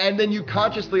And then you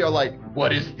consciously are like,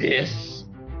 what is this?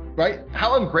 Right?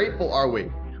 How ungrateful are we?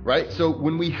 Right? So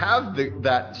when we have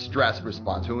that stress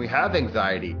response, when we have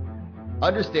anxiety,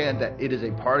 understand that it is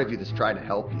a part of you that's trying to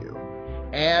help you.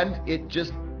 And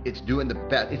it's doing the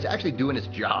best. It's actually doing its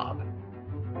job.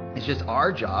 It's just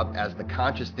our job as the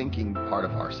conscious thinking part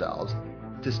of ourselves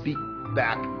to speak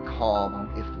back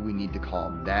calm if we need to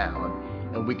calm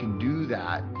down. And we can do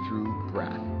that through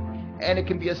breath. And it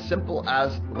can be as simple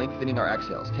as lengthening our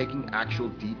exhales, taking actual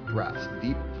deep breaths,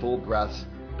 deep, full breaths,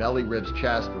 belly, ribs,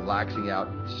 chest, relaxing out,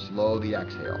 slow the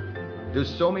exhale. There's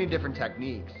so many different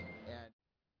techniques.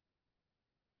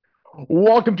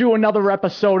 Welcome to another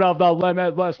episode of the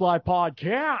Limitless Life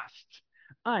Podcast.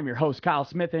 I'm your host, Kyle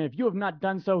Smith, and if you have not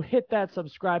done so, hit that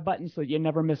subscribe button so that you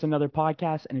never miss another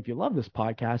podcast. And if you love this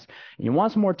podcast and you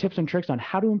want some more tips and tricks on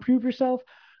how to improve yourself,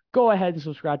 go ahead and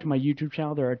subscribe to my YouTube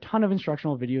channel. There are a ton of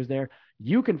instructional videos there.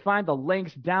 You can find the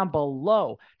links down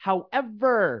below.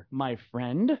 However, my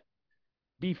friend,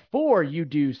 before you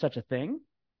do such a thing,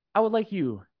 I would like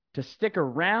you to stick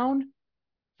around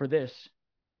for this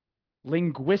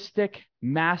linguistic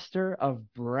master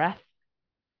of breath,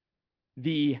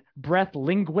 the breath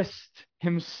linguist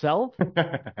himself,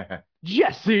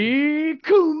 Jesse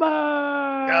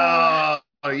Coomer.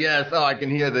 Oh, yes. Oh, I can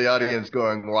hear the audience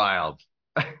going wild.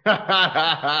 Eventually,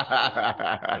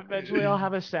 I'll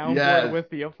have a soundboard with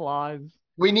the applause.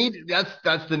 We need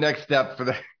that's the next step for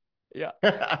the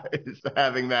is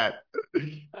having that.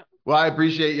 Well, I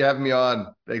appreciate you having me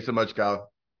on. Thanks so much, Kyle.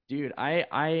 Dude,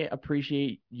 I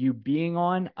appreciate you being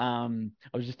on. I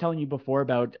was just telling you before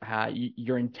about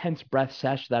your intense breath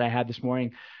sesh that I had this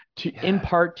morning, in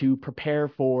part to prepare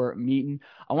for meeting.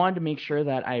 I wanted to make sure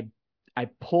that I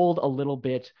pulled a little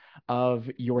bit of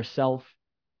yourself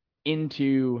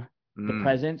into the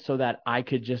present so that I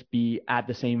could just be at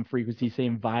the same frequency,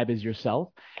 same vibe as yourself.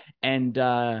 And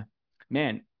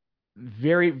man,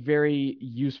 very, very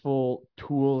useful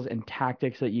tools and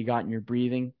tactics that you got in your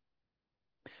breathing.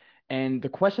 And the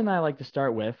question that I like to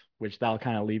start with, which that'll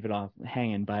kind of leave it off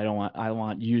hanging, but I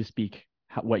want you to speak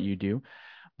what you do.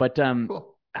 But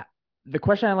Cool. The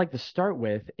question I like to start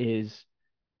with is,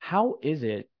 how is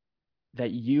it that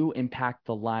you impact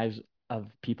the lives of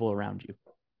people around you?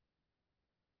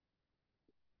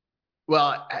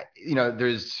 Well, there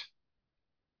is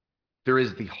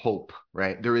the hope,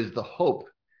 right? There is the hope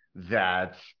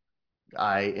that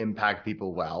I impact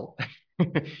people well.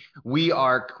 We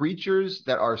are creatures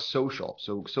that are social.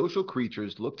 So social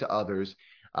creatures look to others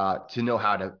to know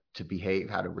how to behave,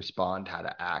 how to respond, how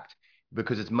to act,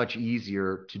 because it's much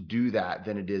easier to do that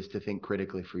than it is to think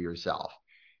critically for yourself.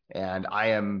 And I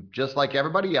am just like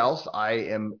everybody else. I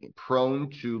am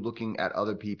prone to looking at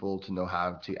other people to know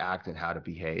how to act and how to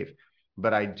behave.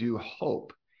 But I do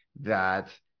hope that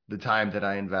the time that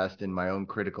I invest in my own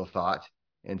critical thought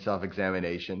and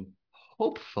self-examination,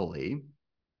 hopefully,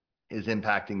 is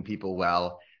impacting people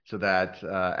well, so that,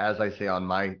 as I say on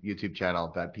my YouTube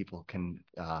channel, that people can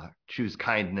choose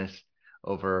kindness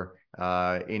over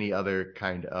any other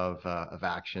kind of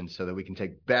action, so that we can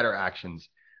take better actions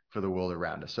for the world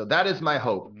around us. So that is my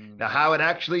hope. Now, how it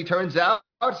actually turns out,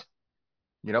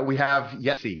 we have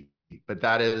yet to see, but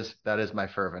that is my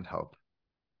fervent hope.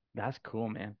 That's cool,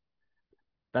 man.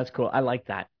 That's cool. I like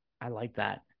that.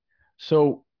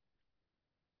 So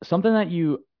something that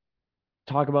you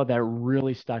talk about that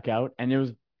really stuck out, and it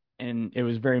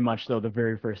was very much so the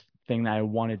very first thing that I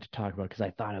wanted to talk about because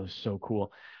I thought it was so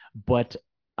cool. But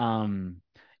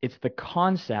it's the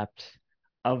concept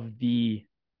of the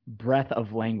breadth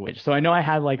of language. So I know I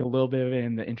had like a little bit of it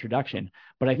in the introduction,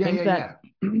 but I think that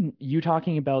you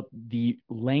talking about the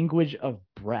language of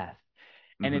breath.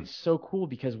 And it's so cool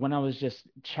because when I was just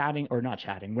when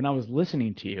I was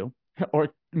listening to you, or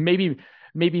maybe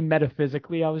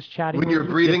metaphysically I was chatting when you're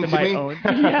breathing to me. Own.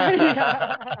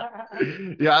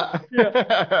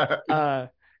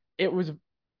 It was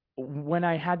when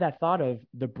I had that thought of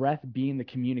the breath being the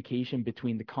communication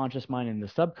between the conscious mind and the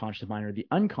subconscious mind, or the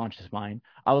unconscious mind.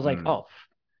 I was like, oh,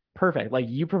 perfect. Like,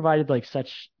 you provided like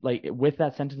such, like, with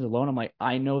that sentence alone, I'm like,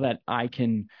 I know that I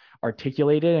can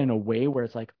articulate it in a way where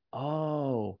it's like,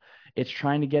 oh, it's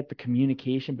trying to get the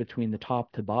communication between the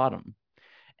top to bottom.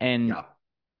 And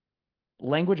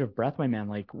language of breath, my man,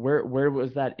 like, where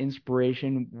was that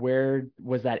inspiration? Where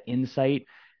was that insight?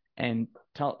 And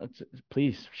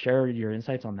please share your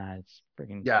insights on that. It's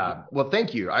freaking cool. Well,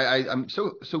 thank you. I'm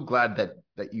so glad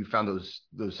that you found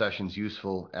those sessions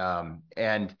useful.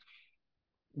 And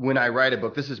when I write a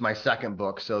book, this is my second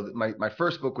book. So my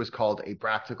first book was called A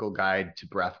Practical Guide to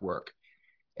Breath Work.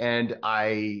 And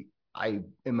I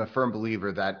am a firm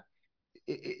believer that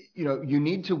you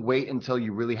need to wait until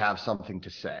you really have something to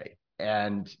say.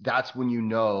 And that's when you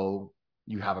know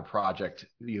you have a project,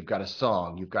 you've got a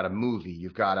song, you've got a movie,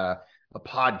 you've got a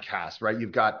podcast, right?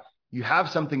 You have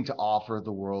something to offer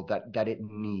the world that it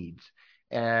needs.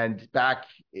 And back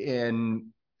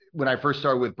in when I first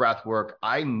started with breath work,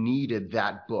 I needed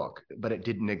that book, but it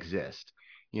didn't exist.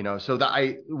 So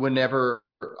that whenever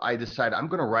I decided I'm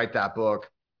going to write that book,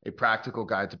 A Practical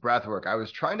Guide to Breathwork, I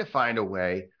was trying to find a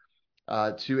way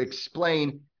to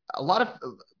explain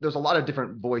there's a lot of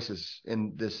different voices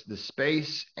in this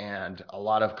space, and a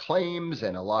lot of claims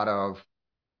and a lot of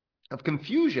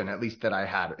confusion, at least that I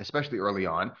had, especially early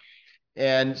on.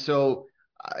 And so,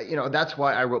 that's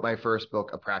why I wrote my first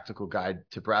book, A Practical Guide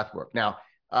to Breathwork. Now,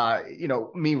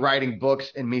 me writing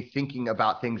books and me thinking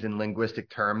about things in linguistic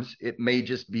terms, it may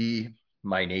just be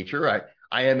my nature.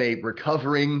 I am a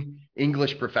recovering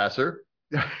English professor.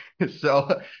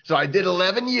 So I did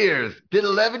 11 years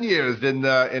in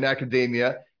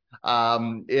academia.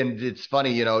 And it's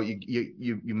funny,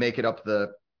 you make it up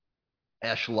the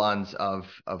echelons of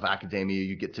academia.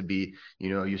 You get to be,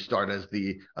 you start as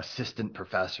the assistant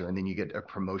professor, and then you get a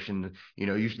promotion,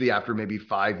 usually after maybe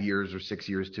 5 years or 6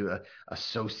 years to a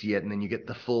associate, and then you get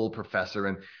the full professor.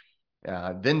 And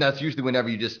then that's usually whenever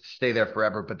you just stay there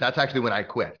forever. But that's actually when I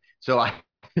quit. But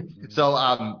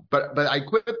I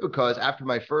quit because after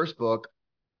my first book,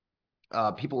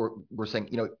 people were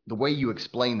saying, the way you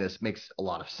explain this makes a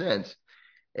lot of sense.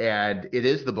 And it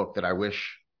is the book that I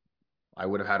wish I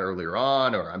would have had earlier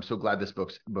on, or I'm so glad this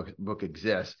book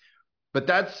exists. But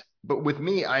with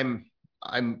me, I'm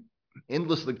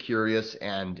endlessly curious,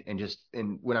 and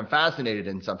when I'm fascinated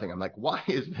in something, I'm like, why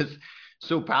is this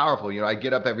so powerful? I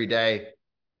get up every day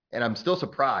and I'm still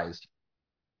surprised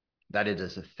that it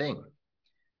is a thing.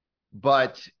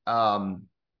 But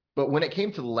when it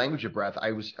came to the language of breath,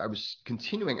 I was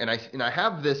continuing, and I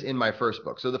have this in my first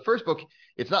book. So the first book,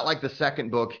 it's not like the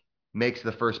second book makes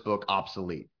the first book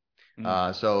obsolete.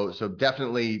 So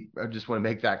definitely, I just want to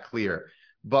make that clear.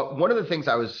 But one of the things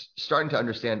I was starting to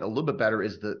understand a little bit better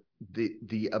is the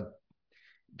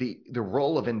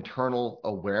role of internal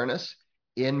awareness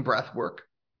in breath work.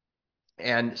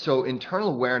 And so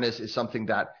internal awareness is something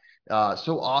that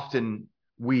so often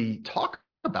we talk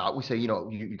about. We say,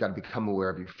 you got to become aware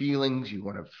of your feelings. You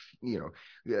want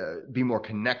to, be more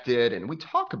connected, and we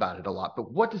talk about it a lot.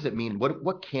 But what does it mean?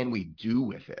 What can we do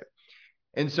with it?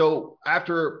 And so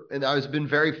and I've been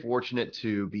very fortunate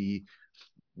to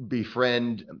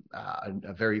befriend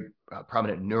a very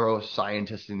prominent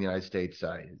neuroscientist in the United States.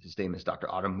 His name is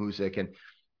Dr. Autumn Music, and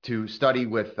to study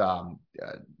with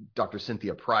Dr.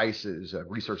 Cynthia Price, who's a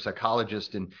research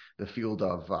psychologist in the field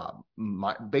of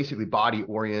basically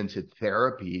body-oriented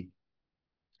therapy.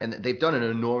 And they've done an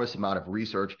enormous amount of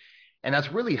research, and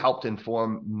that's really helped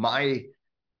inform my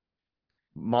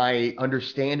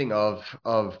understanding of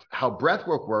how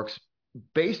breathwork works,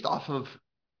 based off of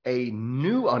a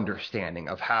new understanding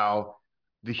of how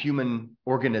the human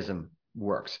organism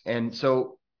works. And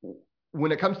so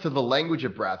when it comes to the language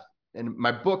of breath, and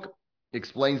my book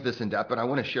explains this in depth, but I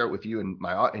want to share it with you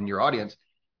and your audience,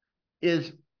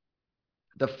 is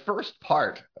the first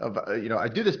part of, I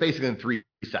do this basically in 3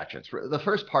 sections. The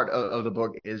first part of the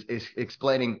book is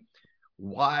explaining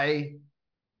why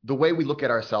the way we look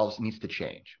at ourselves needs to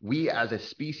change. We as a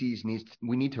species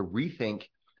we need to rethink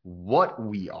what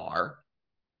we are,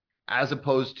 as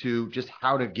opposed to just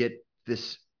how to get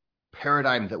this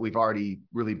paradigm that we've already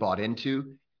really bought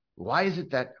into. Why is it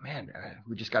that, man,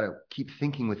 we just got to keep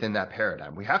thinking within that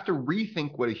paradigm? We have to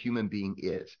rethink what a human being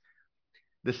is.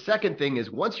 The second thing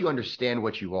is, once you understand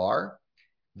what you are,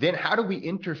 then how do we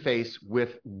interface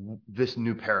with this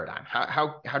new paradigm?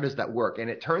 How does that work? And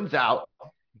it turns out,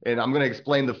 and I'm going to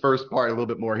explain the first part a little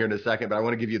bit more here in a second, but I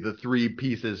want to give you the 3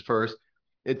 pieces first.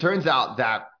 It turns out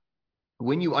that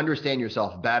when you understand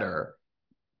yourself better,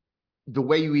 the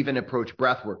way you even approach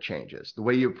breath work changes. The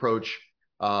way you approach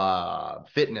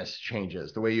fitness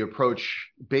changes. The way you approach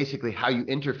basically how you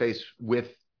interface with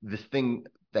this thing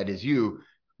that is you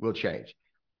will change.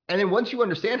 And then once you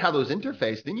understand how those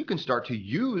interface, then you can start to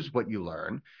use what you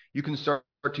learn. You can start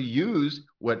to use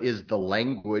what is the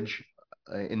language,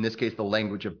 in this case, the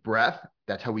language of breath.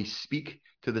 That's how we speak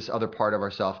to this other part of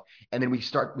ourselves. And then we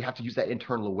have to use that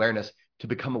internal awareness to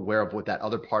become aware of what that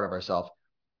other part of ourselves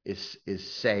is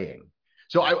saying.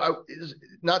 So I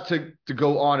not to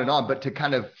go on and on, but to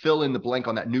kind of fill in the blank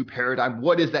on that new paradigm.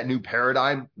 What is that new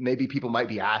paradigm? Maybe people might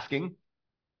be asking.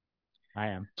 I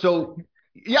am. So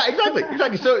yeah, exactly.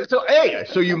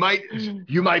 So you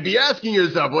might be asking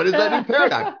yourself, what is that new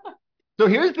paradigm? So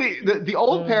here's the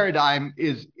old paradigm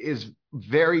is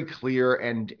very clear,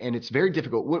 and it's very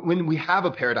difficult when we have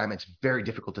a paradigm. It's very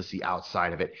difficult to see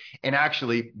outside of it. And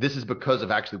actually, this is because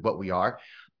of actually what we are,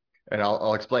 and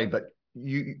I'll explain. But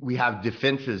we have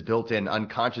defenses built in,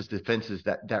 unconscious defenses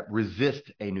that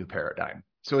resist a new paradigm.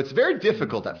 So it's very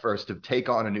difficult at first to take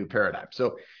on a new paradigm.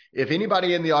 So if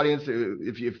anybody in the audience,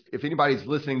 if anybody's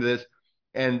listening to this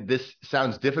and this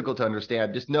sounds difficult to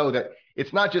understand, just know that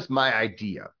it's not just my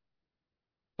idea.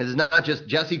 This is not just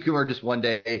Jesse Coomer just one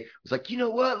day was like, you know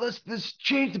what, let's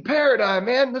change the paradigm,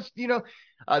 man. This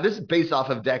is based off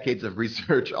of decades of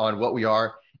research on what we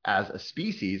are as a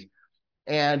species.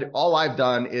 And all I've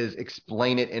done is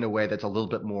explain it in a way that's a little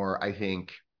bit more, I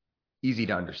think, easy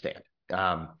to understand.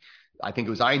 I think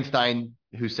it was Einstein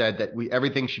who said that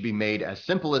everything should be made as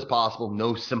simple as possible,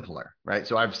 no simpler, right?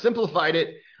 So I've simplified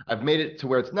it. I've made it to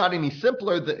where it's not any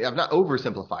simpler. I've not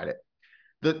oversimplified it.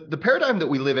 The paradigm that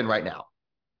we live in right now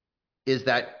is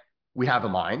that we have a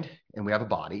mind and we have a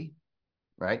body,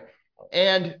 right?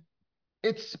 And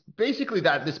it's basically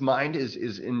that this mind is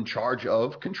in charge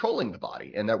of controlling the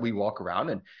body, and that we walk around,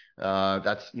 and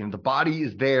that's, the body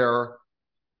is there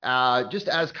just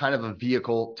as kind of a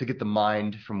vehicle to get the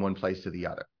mind from one place to the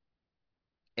other.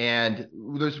 And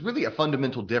there's really a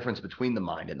fundamental difference between the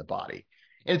mind and the body.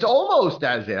 And it's almost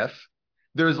as if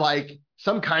there's like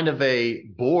some kind of a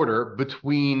border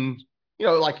between,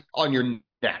 like on your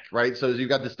neck, right? So you've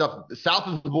got this stuff, south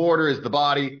of the border is the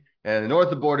body, and the north of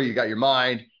the border, you got your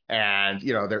mind. And,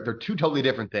 they're two totally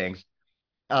different things.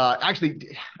 Actually,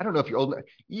 I don't know if you're old.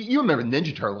 You remember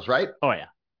Ninja Turtles, right? Oh yeah.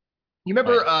 You Oh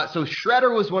remember, yeah. so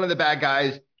Shredder was one of the bad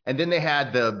guys, and then they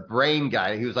had the brain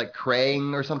guy. He was like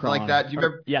Krang or something like Krong. that. Do you Or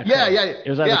remember? yeah, Yeah, Crane. yeah, It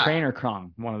was either yeah. Crane or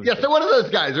Krong, one of the Yeah, two. so one of those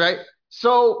guys, right?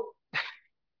 So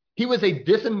he was a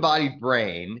disembodied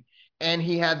brain, and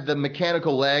he had the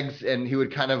mechanical legs, and he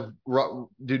would kind of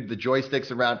do the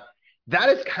joysticks around. That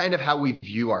is kind of how we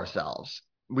view ourselves.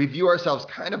 We view ourselves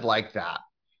kind of like that.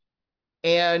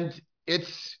 And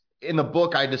it's in the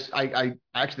book. I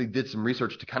actually did some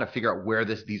research to kind of figure out where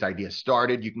these ideas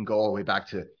started. You can go all the way back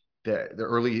to the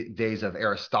early days of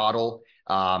Aristotle.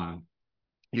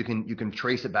 You can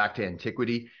trace it back to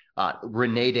antiquity.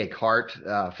 Rene Descartes,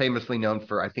 famously known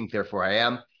for "I think, therefore I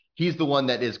am." He's the one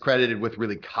that is credited with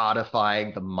really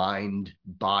codifying the mind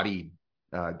body,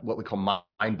 what we call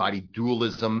mind body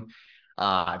dualism.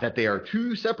 That they are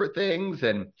two separate things,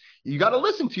 and you got to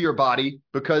listen to your body,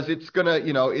 because it's gonna,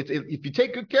 if you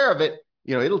take good care of it,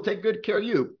 it'll take good care of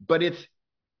you. But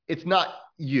it's not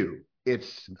you;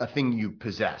 it's a thing you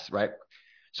possess, right?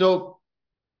 So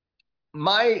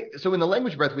so in the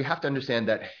language breath, we have to understand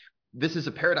that this is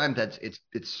a paradigm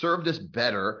it's served us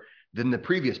better than the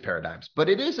previous paradigms, but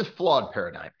it is a flawed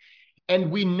paradigm.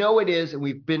 And we know it is, and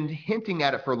we've been hinting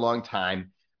at it for a long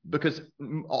time, because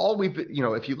all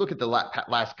if you look at the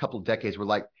last couple of decades, we're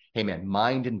like, hey, man,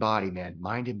 mind and body, man,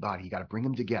 mind and body, you got to bring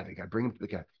them together. You got to bring them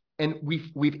together. And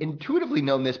we've intuitively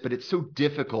known this, but it's so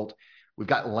difficult. We've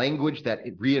got language that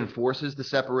it reinforces the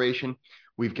separation.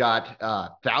 We've got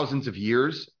thousands of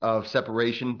years of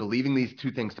separation, believing these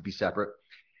two things to be separate.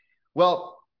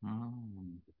 Well,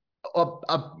 Mm.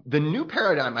 the new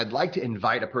paradigm I'd like to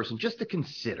invite a person just to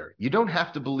consider. You don't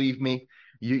have to believe me.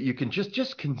 You can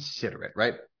just consider it,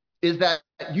 right? Is that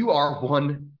you are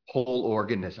one whole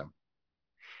organism,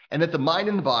 and that the mind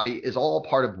and the body is all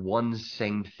part of one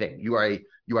same thing. You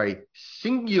are a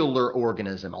singular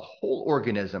organism, a whole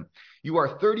organism. You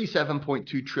are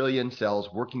 37.2 trillion cells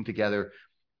working together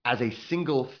as a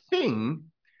single thing,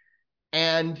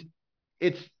 and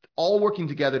it's all working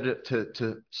together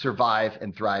to survive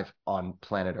and thrive on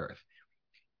planet Earth.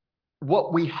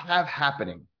 What we have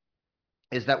happening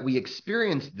is that we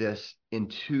experience this in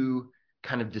two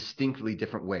kind of distinctly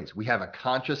different ways. We have a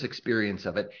conscious experience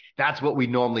of it. That's what we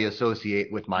normally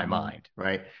associate with my Mm-hmm. mind,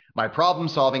 right? My problem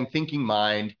solving, thinking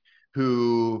mind,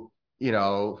 who,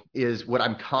 is what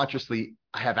I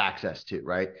have access to,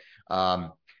 right?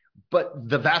 But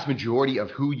the vast majority of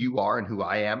who you are and who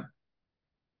I am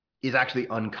is actually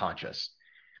unconscious.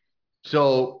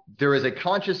 So there is a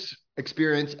conscious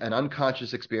experience, an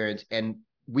unconscious experience, and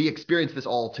we experience this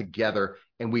all together,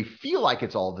 and we feel like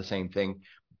it's all the same thing.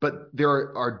 But there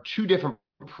are two different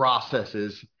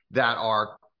processes that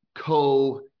are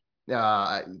co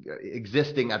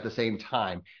existing at the same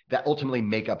time that ultimately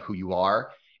make up who you are.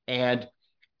 And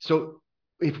so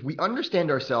if we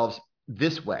understand ourselves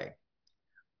this way,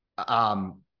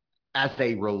 um, as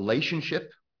a relationship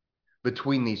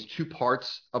between these two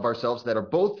parts of ourselves that are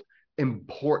both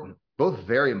important, both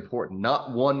very important,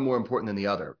 not one more important than the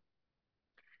other.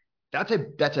 That's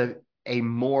a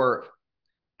more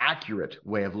accurate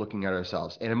way of looking at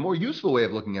ourselves, and a more useful way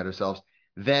of looking at ourselves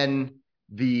than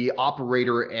the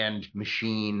operator and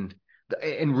machine,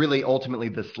 and really ultimately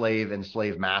the slave and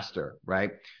slave master,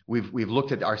 right? We've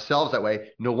looked at ourselves that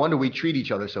way. No wonder we treat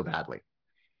each other so badly.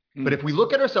 But Mm. if we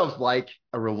look at ourselves like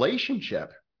a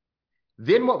relationship,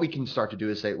 then what we can start to do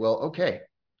is say, well, okay,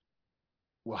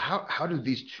 well, how do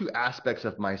these two aspects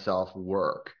of myself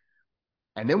work?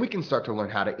 And then we can start to learn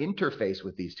how to interface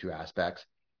with these two aspects.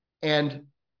 And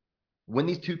when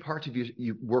these two parts of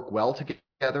you work well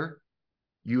together,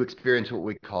 you experience what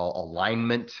we call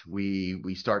alignment.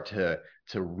 We start to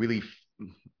really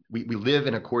we live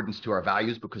in accordance to our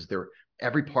values because they're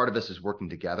every part of us is working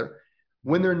together.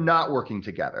 When they're not working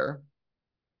together,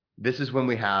 this is when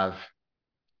we have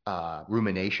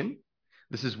rumination.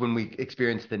 This is when we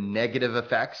experience the negative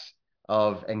effects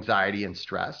of anxiety and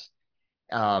stress.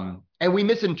 And we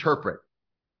misinterpret.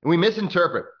 We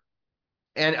misinterpret.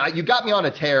 And you got me on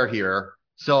a tear here.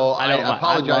 So I I don't mind. I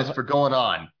apologize love. for going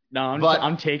on. No, But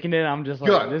I'm taking it. I'm just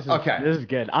like good. this is Okay. this is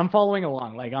good. I'm following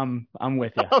along. Like I'm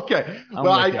with you. Okay. I'm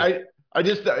Well, with you. I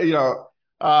just,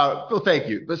 well, thank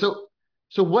you. But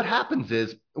so what happens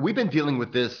is we've been dealing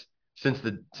with this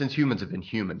since humans have been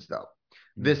humans, though.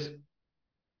 Mm. This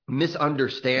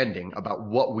misunderstanding about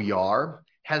what we are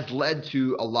has led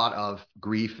to a lot of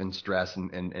grief and stress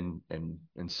and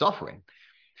suffering.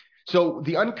 So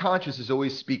the unconscious is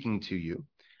always speaking to you,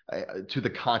 to the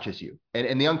conscious you,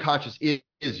 and the unconscious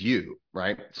is you,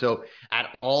 right? So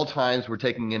at all times, we're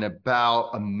taking in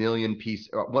about a million pieces.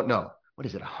 What? No, what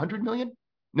is it? 100 million?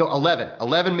 No,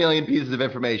 11 million pieces of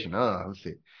information. Oh, let's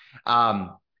see.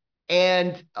 Um,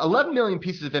 and 11 million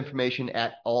pieces of information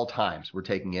at all times we're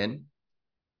taking in.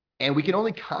 And we can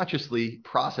only consciously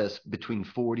process between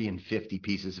 40 and 50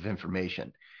 pieces of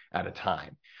information at a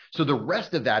time. So the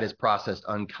rest of that is processed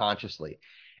unconsciously.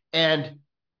 And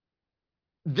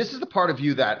this is the part of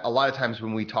you that a lot of times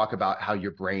when we talk about how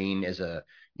your brain is a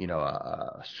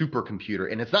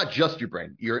supercomputer, and it's not just your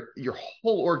brain, your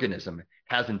whole organism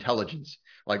has intelligence.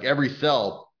 Like every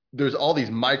cell, there's all these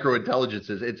micro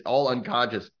intelligences. It's all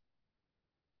unconscious.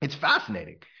 It's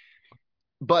fascinating.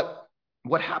 But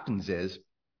what happens is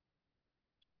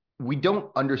we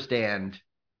don't understand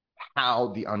how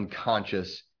the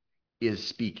unconscious is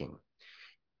speaking.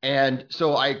 And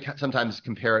so I sometimes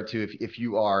compare it to if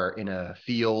you are in a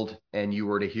field and you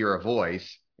were to hear a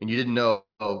voice and you didn't know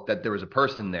that there was a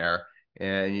person there,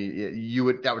 and you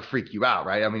would that would freak you out,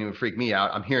 right? I mean, it would freak me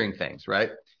out. I'm hearing things,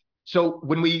 right? So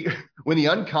when the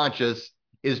unconscious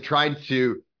is trying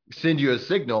to send you a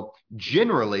signal,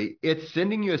 generally it's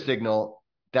sending you a signal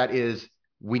that is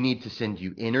we need to send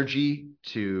you energy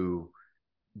to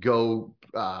go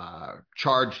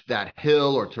charge that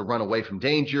hill or to run away from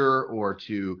danger or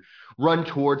to run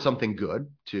towards something good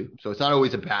too. So it's not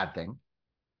always a bad thing.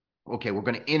 Okay, we're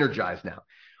going to energize now,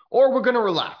 or we're going to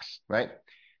relax, right?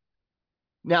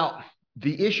 Now,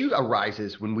 the issue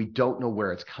arises when we don't know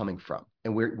where it's coming from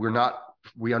and we're not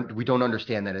we don't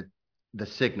understand that the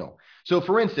signal. So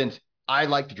for instance, I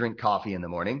like to drink coffee in the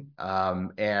morning,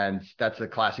 and that's a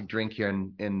classic drink here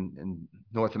in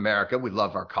North America. We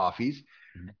love our coffees.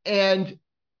 And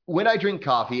when I drink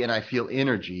coffee and I feel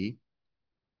energy,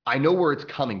 I know where it's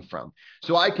coming from.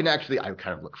 So I kind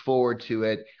of look forward to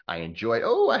it. I enjoy it.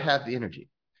 Oh, I have the energy.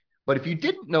 But if you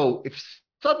didn't know, if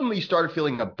suddenly you started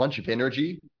feeling a bunch of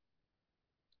energy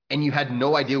and you had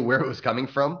no idea where it was coming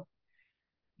from,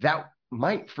 that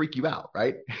might freak you out,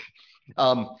 right?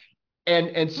 Um,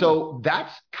 and Huh. so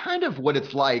that's kind of what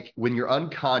it's like when your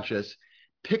unconscious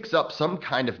picks up some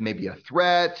kind of maybe a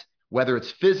threat, whether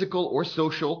it's physical or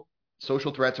social.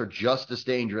 Social threats are just as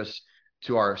dangerous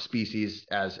to our species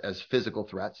as physical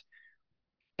threats.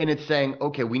 And it's saying,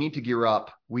 okay, we need to gear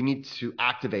up, we need to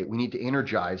activate, we need to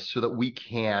energize so that we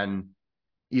can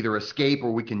either escape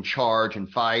or we can charge and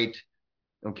fight.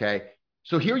 Okay.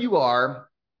 So here you are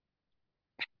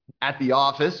at the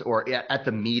office or at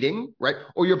the meeting, right?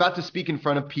 Or you're about to speak in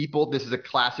front of people. This is a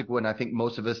classic one. I think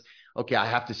most of us, okay, I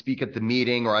have to speak at the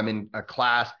meeting or I'm in a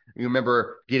class. You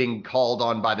remember getting called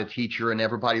on by the teacher and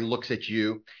everybody looks at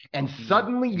you and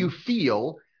suddenly you Mhm.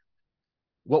 feel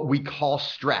what we call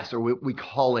stress or what we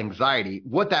call anxiety.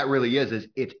 What that really is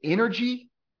it's energy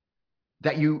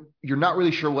that you're not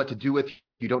really sure what to do with.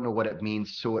 You don't know what it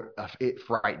means. So it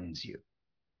frightens you.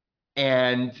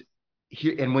 And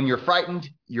and when you're frightened,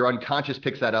 your unconscious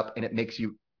picks that up and it makes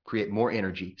you create more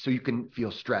energy. So you can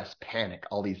feel stress, panic,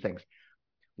 all these things.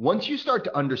 Once you start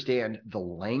to understand the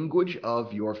language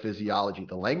of your physiology,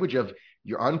 the language of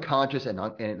your unconscious and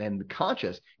the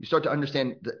conscious, you start to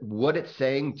understand what it's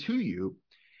saying to you,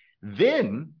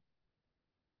 then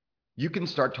you can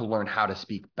start to learn how to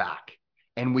speak back.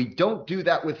 And we don't do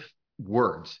that with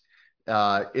words.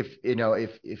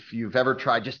 if you've ever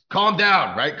tried, just calm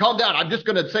down, right? Calm down. I'm just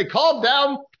going to say, calm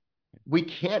down. We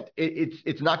can't,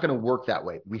 it's not going to work that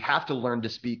way. We have to learn to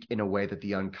speak in a way that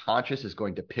the unconscious is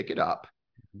going to pick it up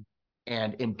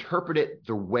and interpret it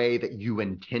the way that you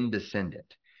intend to send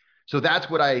it. So that's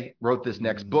what I wrote this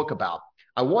next book about.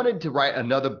 I wanted to write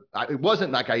another, it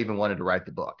wasn't like I even wanted to write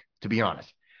the book, to be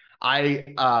honest. I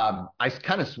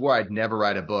kind of swore I'd never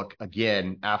write a book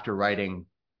again after writing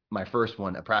my first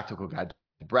one, A Practical Guide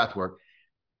to Breathwork.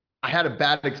 I had a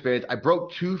bad experience. I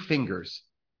broke 2 fingers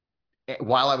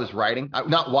while I was writing,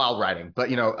 not while writing, but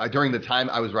during the time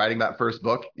I was writing that first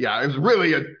book. Yeah, I was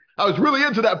really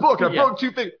into that book, and I broke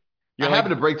 2 fingers. I You're like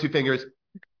happened to break 2 fingers.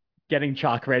 getting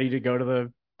chalk ready to go to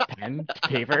the pen to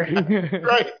paper.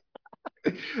 Right.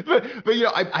 But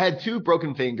I had 2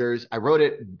 broken fingers. I wrote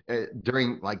it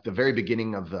during like the very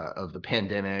beginning of the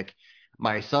pandemic.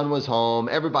 My son was home.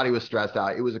 Everybody was stressed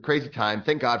out. It was a crazy time.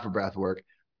 Thank God for breath work.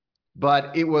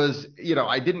 But it was,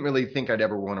 I didn't really think I'd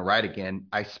ever want to write again.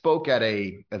 I spoke at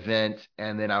a event,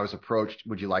 and then I was approached,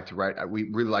 would you like to write? We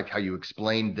really liked how you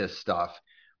explained this stuff.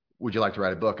 Would you like to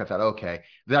write a book? I thought, okay.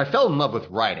 Then I fell in love with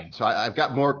writing. So I've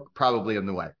got more probably in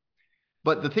the way.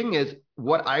 But the thing is,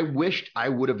 what I wished I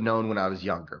would have known when I was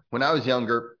younger. When I was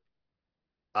younger,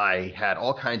 I had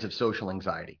all kinds of social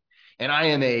anxiety. And I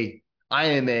am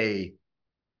a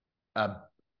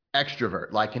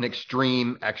extrovert, like an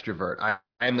extreme extrovert. I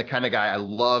am the kind of guy I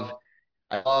love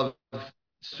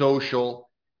social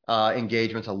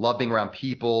engagements. I love being around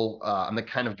people. I'm the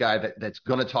kind of guy that's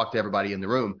going to talk to everybody in the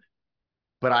room.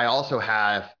 But I also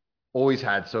have always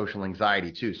had social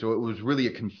anxiety too. So it was really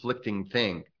a conflicting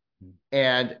thing.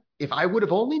 And if I would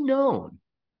have only known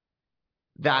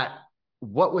that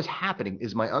what was happening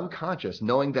is my unconscious,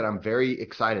 knowing that I'm very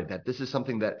excited, that this is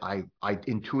something that I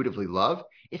intuitively love,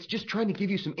 it's just trying to give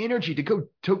you some energy to go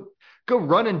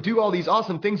run and do all these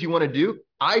awesome things you want to do.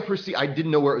 I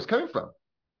didn't know where it was coming from.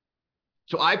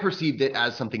 So I perceived it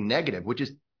as something negative, which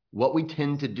is what we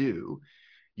tend to do.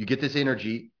 You get this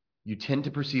energy, you tend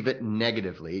to perceive it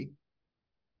negatively,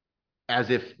 as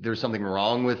if there's something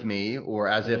wrong with me, or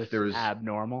as if there's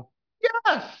abnormal.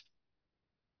 yes,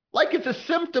 like it's a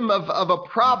symptom of a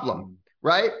problem,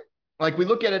 right? Like we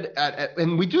look at it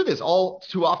and we do this all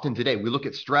too often today. We look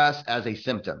at stress as a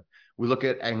symptom. We look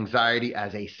at anxiety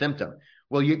as a symptom.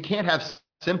 Well, you can't have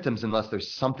symptoms unless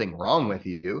there's something wrong with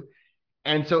you.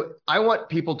 And so I want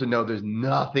people to know there's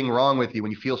nothing wrong with you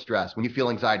when you feel stress, when you feel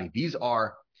anxiety. These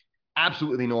are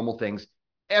absolutely normal things.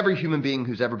 Every human being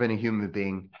who's ever been a human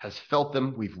being has felt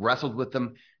them. We've wrestled with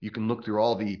them. You can look through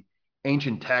all the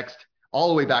ancient text, all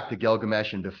the way back to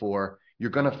Gilgamesh and before. You're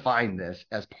going to find this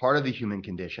as part of the human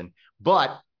condition.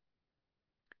 But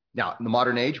now, in the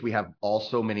modern age, we have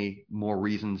also many more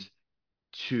reasons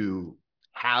to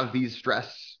have these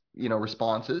stress,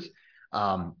 responses.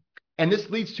 And this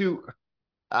leads to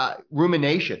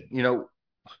rumination.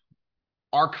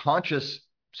 Our conscious,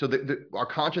 so our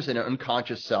conscious and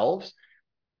unconscious selves,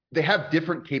 they have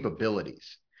different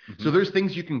capabilities. Mm-hmm. So there's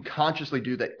things you can consciously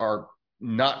do that are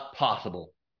not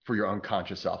possible for your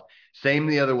unconscious self. Same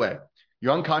the other way.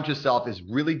 Your unconscious self is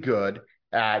really good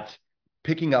at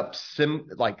picking up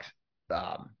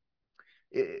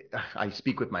I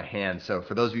speak with my hands. So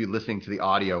for those of you listening to the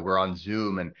audio, we're on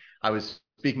Zoom, and I was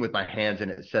speaking with my hands, and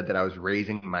it said that I was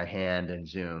raising my hand in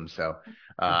Zoom. So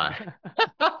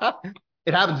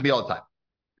it happens to me all the time.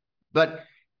 But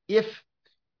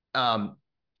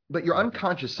but your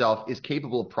unconscious self is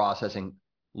capable of processing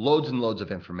loads and loads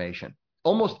of information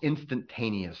almost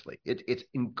instantaneously. It's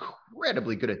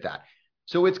incredibly good at that.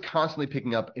 So it's constantly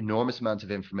picking up enormous amounts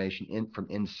of information from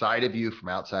inside of you, from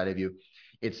outside of you.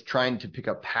 It's trying to pick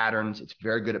up patterns. It's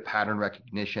very good at pattern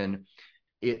recognition.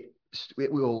 It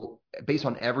will, based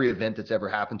on every event that's ever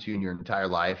happened to you in your entire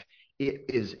life, it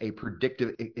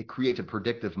creates a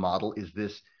predictive model. Is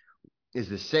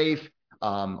this safe?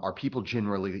 Are people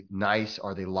generally nice?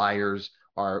 Are they liars?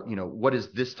 What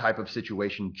is this type of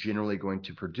situation generally going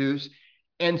to produce?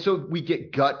 And so we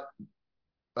get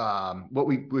what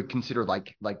we would consider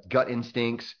like gut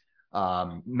instincts,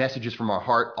 messages from our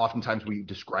heart. Oftentimes we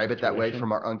describe it that way,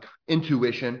 from our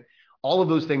intuition. All of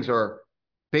those things are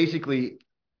basically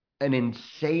an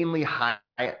insanely high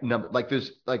number. Like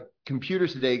there's like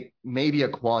computers today, maybe a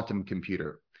quantum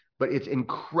computer, but it's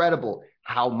incredible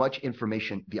how much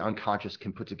information the unconscious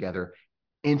can put together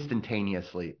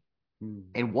instantaneously.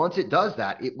 And once it does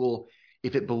that, it will,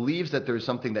 if it believes that there's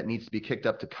something that needs to be kicked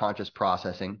up to conscious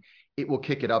processing, it will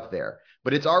kick it up there.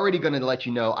 But it's already going to let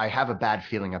you know, I have a bad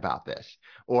feeling about this.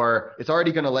 Or it's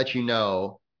already going to let you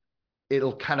know,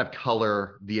 it'll kind of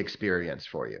color the experience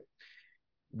for you.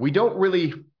 We don't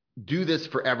really do this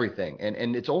for everything.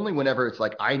 And it's only whenever it's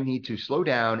like, I need to slow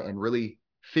down and really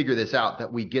figure this out,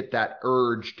 that we get that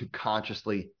urge to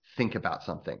consciously think about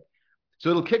something. So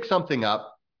it'll kick something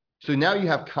up. So now you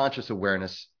have conscious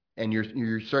awareness, and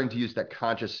you're starting to use that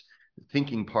conscious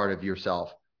thinking part of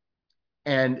yourself.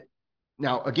 And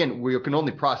now, again, we can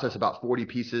only process about 40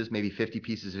 pieces, maybe 50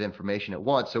 pieces of information at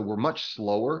once. So we're much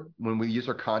slower when we use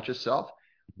our conscious self.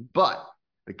 But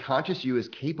the conscious you is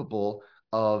capable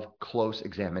of close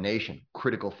examination,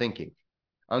 critical thinking.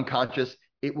 Unconscious,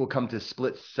 it will come to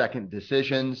split second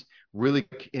decisions, really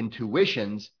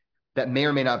intuitions that may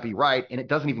or may not be right. And it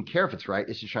doesn't even care if it's right.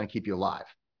 It's just trying to keep you alive.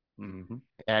 Mm-hmm.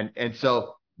 And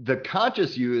so the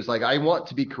conscious you is like, I want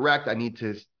to be correct. I need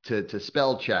to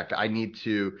spell check. I need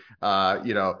to,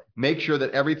 make sure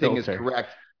that everything is correct.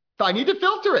 So I need to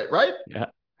filter it, right? Yeah.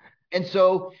 And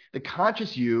so the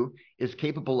conscious you is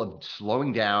capable of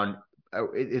slowing down.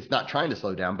 It's not trying to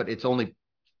slow down, but it's only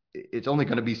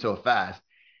going to be so fast.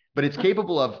 But it's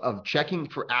capable of checking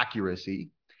for accuracy.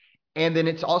 And then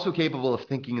it's also capable of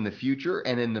thinking in the future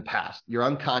and in the past. Your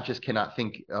unconscious cannot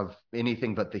think of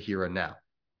anything but the here and now.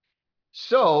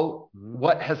 So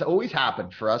what has always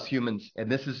happened for us humans,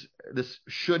 and this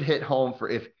should hit home for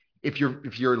if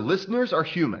your listeners are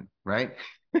human, right?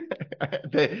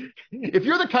 If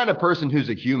you're the kind of person who's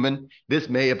a human, this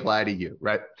may apply to you,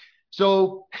 right?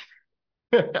 So,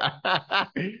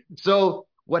 so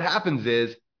what happens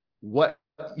is, what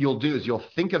you'll do is you'll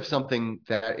think of something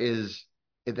that is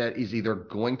either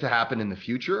going to happen in the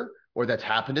future or that's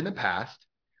happened in the past.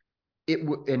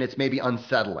 And it's maybe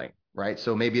unsettling, right?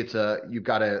 So maybe you've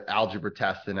got an algebra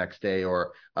test the next day,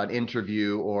 or an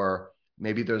interview, or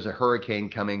maybe there's a hurricane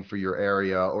coming for your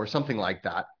area or something like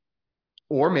that.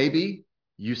 Or maybe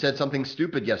you said something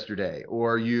stupid yesterday,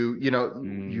 or you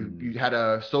had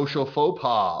a social faux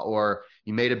pas, or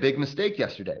you made a big mistake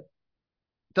yesterday.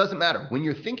 It doesn't matter. When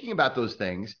you're thinking about those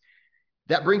things,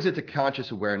 that brings it to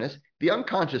conscious awareness. The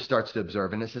unconscious starts to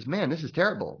observe, and it says, man, this is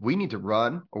terrible. We need to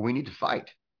run, or we need to fight.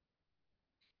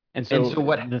 And so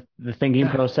the thinking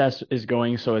process is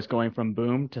going, so it's going from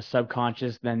boom to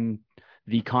subconscious, then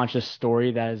the conscious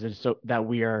story that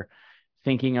we are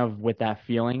thinking of with that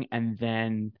feeling, and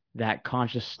then that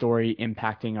conscious story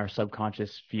impacting our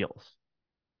subconscious feels.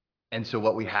 And so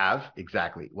what we have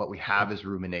is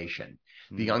rumination.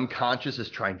 The unconscious is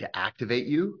trying to activate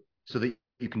you so that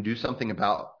you can do something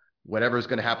about whatever is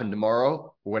going to happen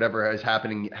tomorrow, or whatever is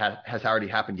happening has already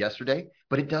happened yesterday,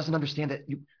 but it doesn't understand that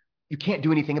you can't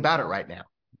do anything about it right now,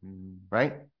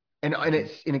 right? And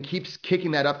it keeps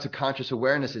kicking that up to conscious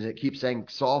awareness, and it keeps saying,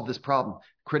 solve this problem,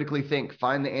 critically think,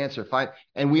 find the answer,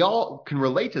 and we all can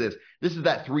relate to this. This is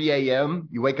that 3 a.m.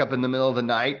 You wake up in the middle of the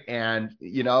night, and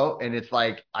and it's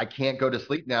like, I can't go to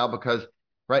sleep now because,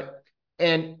 right?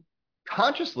 And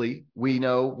consciously, we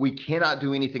know we cannot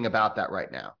do anything about that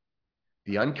right now.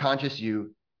 The unconscious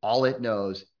you, all it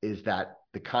knows is that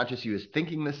the conscious you is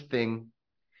thinking this thing,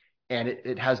 and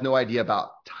it has no idea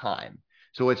about time.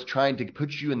 So it's trying to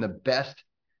put you in the best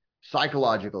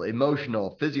psychological,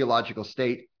 emotional, physiological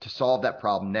state to solve that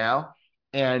problem now.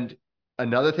 And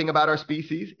another thing about our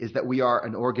species is that we are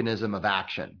an organism of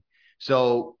action.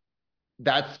 So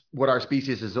that's what our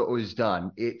species has always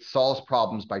done. It solves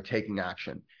problems by taking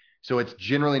action. So it's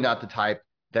generally not the type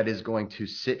that is going to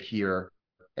sit here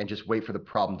and just wait for the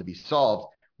problem to be solved.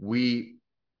 We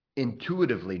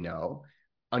intuitively know,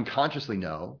 unconsciously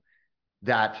know,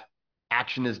 that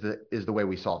action is the way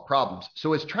we solve problems.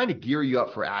 So it's trying to gear you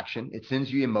up for action. It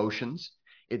sends you emotions.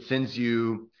 It sends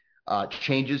you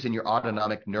changes in your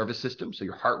autonomic nervous system. So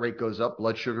your heart rate goes up,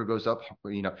 blood sugar goes up.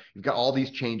 You've got all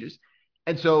these changes.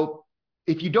 And so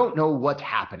if you don't know what's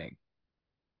happening,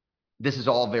 this is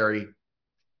all very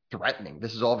threatening.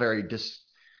 This is all very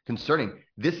disconcerting.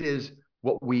 This is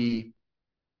what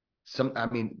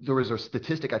there was a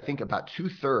statistic, I think about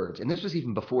 2/3, and this was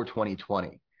even before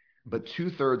 2020, but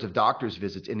 2/3 of doctors'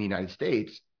 visits in the United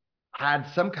States had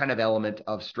some kind of element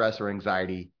of stress or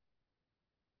anxiety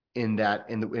in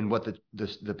what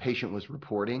the patient was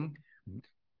reporting.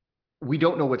 We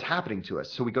don't know what's happening to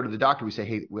us. So we go to the doctor, we say,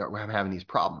 hey, we're having these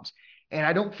problems. And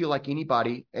I don't feel like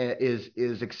anybody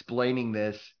is explaining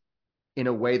this in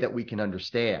a way that we can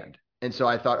understand. And so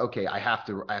I thought, okay, I have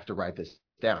to write this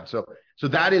down. So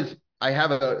that is, I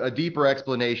have a deeper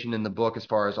explanation in the book as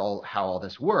far as how all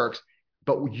this works.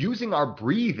 But using our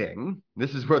breathing,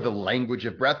 this is where the language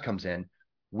of breath comes in.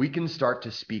 We can start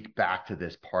to speak back to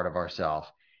this part of ourselves.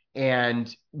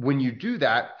 And when you do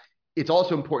that, it's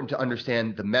also important to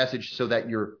understand the message so that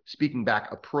you're speaking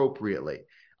back appropriately.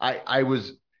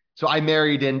 I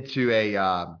married into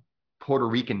a Puerto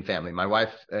Rican family. My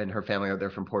wife and her family are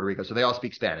there from Puerto Rico, so they all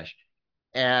speak Spanish.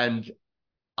 And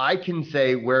I can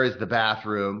say, where is the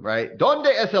bathroom, right? ¿Dónde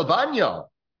es el baño?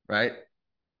 Right?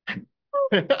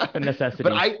 The But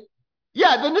necessities.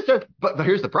 then this is, but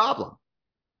here's the problem.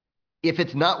 If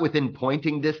it's not within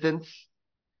pointing distance,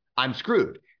 I'm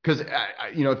screwed. Because,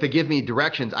 if they give me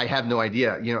directions, I have no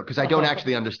idea, because I don't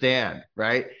actually understand,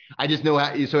 right? I just know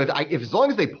how, so if as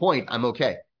long as they point, I'm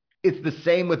okay. It's the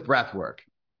same with breath work.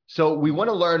 So we want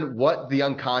to learn what the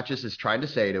unconscious is trying to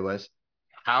say to us,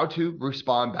 how to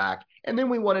respond back. And then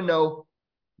we want to know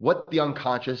what the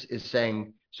unconscious is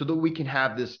saying so that we can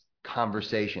have this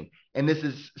conversation. And this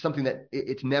is something that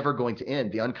it's never going to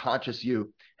end. The unconscious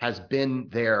you has been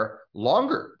there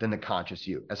longer than the conscious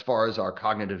you. As far as our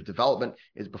cognitive development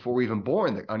is before we're even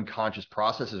born, the unconscious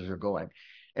processes are going.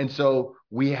 And so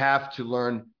we have to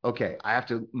learn, okay, I have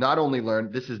to not only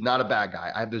learn this is not a bad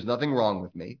guy. There's nothing wrong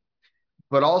with me,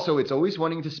 but also it's always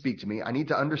wanting to speak to me. I need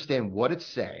to understand what it's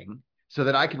saying so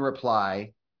that I can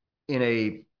reply in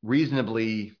a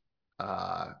reasonably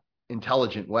uh,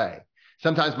 intelligent way.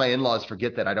 Sometimes my in-laws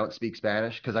forget that I don't speak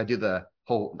Spanish because I did the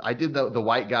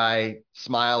white guy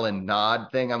smile and nod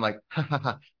thing. I'm like,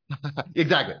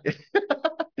 exactly.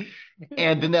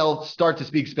 And then they'll start to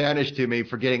speak Spanish to me,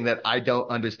 forgetting that I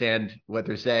don't understand what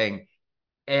they're saying.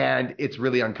 And it's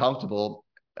really uncomfortable,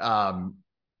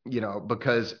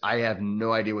 because I have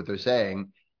no idea what they're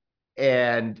saying.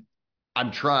 And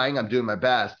I'm doing my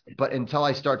best, but until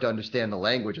I start to understand the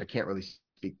language, I can't really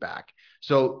speak back.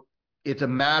 So it's a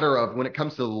matter of when it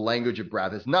comes to the language of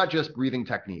breath, it's not just breathing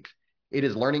techniques. It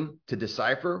is learning to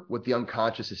decipher what the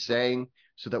unconscious is saying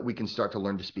so that we can start to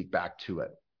learn to speak back to it.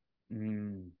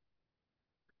 Mm.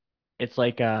 It's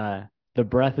like the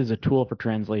breath is a tool for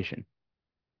translation.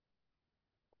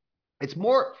 It's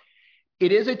more,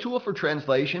 it is a tool for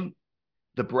translation.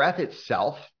 The breath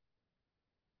itself.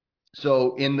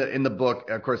 So in the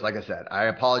book, of course, like I said, I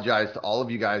apologize to all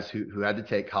of you guys who had to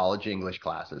take college English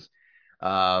classes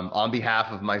on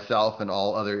behalf of myself and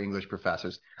all other English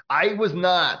professors. I was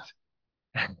not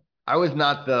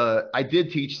I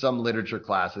did teach some literature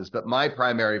classes, but my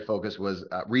primary focus was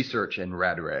research and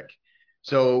rhetoric.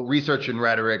 So research and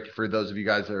rhetoric, for those of you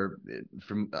guys that are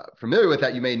familiar with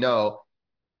that, you may know,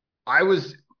 I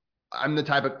was, I'm the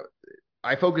type of,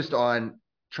 I focused on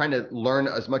trying to learn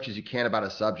as much as you can about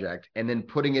a subject and then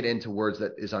putting it into words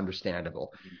that is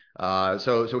understandable.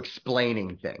 So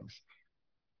explaining things.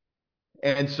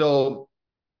 And so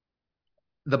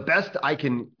the best I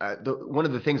can, one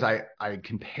of the things I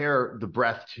compare the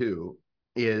breath to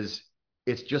is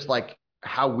it's just like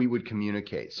how we would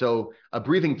communicate. So a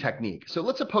breathing technique. So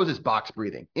let's suppose it's box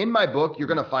breathing. In my book, you're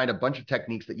going to find a bunch of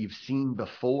techniques that you've seen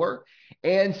before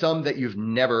and some that you've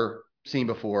never seen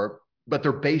before, but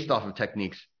they're based off of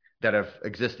techniques that have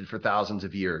existed for thousands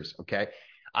of years. Okay.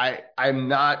 I'm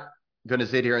not going to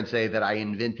sit here and say that I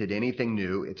invented anything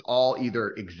new. It's all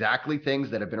either exactly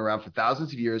things that have been around for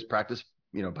thousands of years, practiced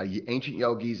by ancient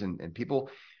yogis and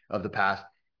people of the past,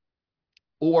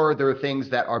 or there are things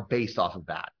that are based off of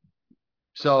that.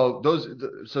 So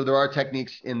there are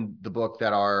techniques in the book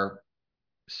that are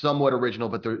somewhat original,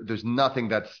 but there's nothing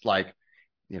that's like,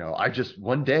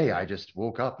 one day I just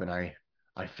woke up and I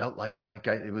felt like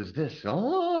it was this.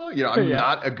 Oh, I'm Yeah.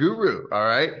 not a guru. All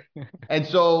right. And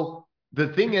so the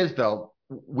thing is though,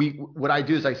 what I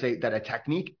do is I say that a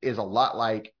technique is a lot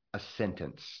like a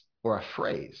sentence or a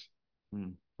phrase.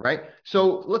 Mm. Right?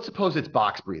 So let's suppose it's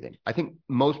box breathing. I think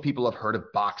most people have heard of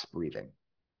box breathing.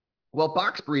 Well,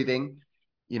 box breathing,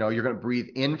 you're going to breathe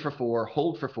in for 4,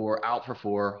 hold for 4, out for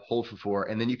 4, hold for 4,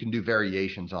 and then you can do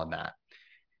variations on that.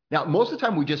 Now, most of the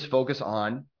time we just focus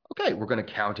on, okay, we're going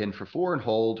to count in for 4 and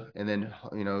hold, and then,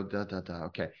 da, da, da,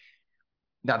 okay.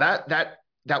 Now that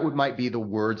might be the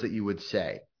words that you would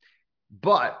say.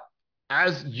 But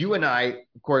as you and I,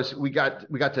 of course, we got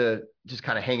to just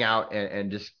kind of hang out and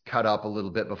just cut up a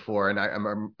little bit before, and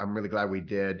I'm really glad we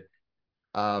did. Me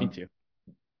Um, too.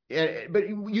 but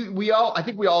I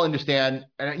think we all understand,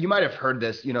 and you might have heard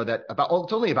this, that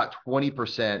it's only about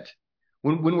 20%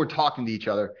 when we're talking to each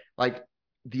other, like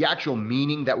the actual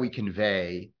meaning that we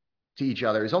convey to each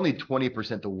other is only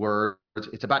 20% the words.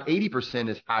 It's about 80%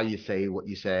 is how you say what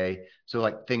you say. So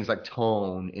like things like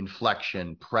tone,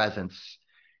 inflection, presence,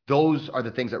 those are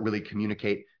the things that really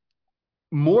communicate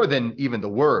more than even the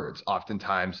words,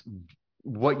 oftentimes,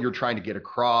 what you're trying to get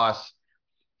across.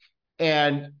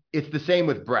 And it's the same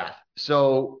with breath.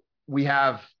 So we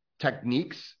have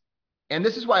techniques. And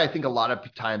this is why I think a lot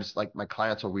of times, like my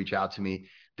clients will reach out to me,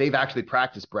 they've actually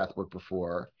practiced breath work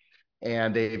before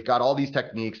and they've got all these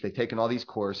techniques, they've taken all these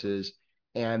courses,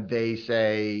 and they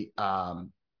say,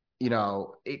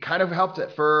 it kind of helped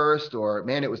at first, or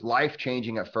man, it was life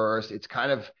changing at first. It's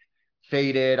kind of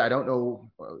faded. I don't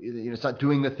know, it's not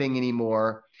doing the thing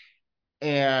anymore.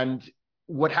 And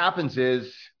what happens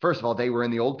is, first of all, they were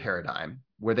in the old paradigm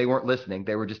where they weren't listening,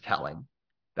 they were just telling.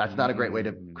 That's not a great way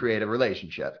to Mm. create a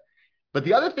relationship. But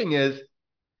the other thing is,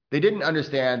 they didn't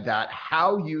understand that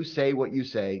how you say what you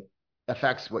say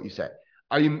affects what you say.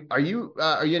 Are you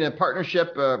in a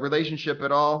partnership relationship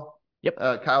at all, Yep.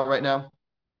 Kyle? Right now,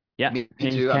 Yeah. me Her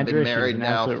name's too. I've been Kendra. She's married an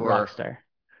now absolute rock for star.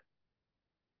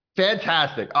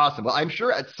 fantastic, awesome. Well, I'm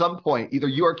sure at some point either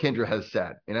you or Kendra has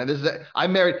said, this is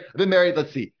I'm married. I've been married.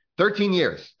 Let's see, 13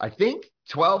 years, I think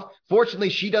 12. Fortunately,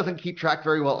 she doesn't keep track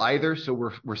very well either, so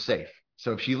we're safe.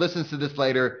 So if she listens to this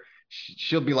later,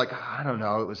 she'll be like, I don't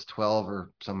know, it was 12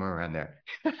 or somewhere around there.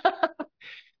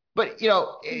 But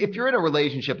if you're in a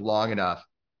relationship long enough,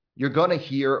 you're going to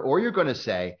hear or you're going to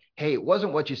say, "Hey, it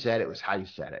wasn't what you said; it was how you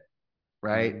said it."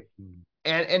 Right?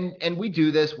 Mm. And we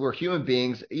do this. We're human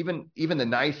beings. Even the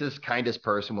nicest, kindest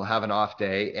person will have an off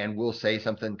day, and we'll say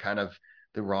something kind of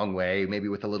the wrong way, maybe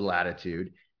with a little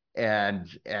attitude, and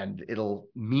it'll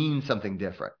mean something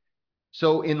different.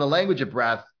 So in the language of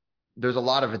breath, there's a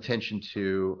lot of attention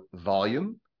to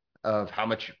volume of how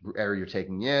much air you're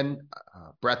taking in,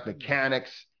 breath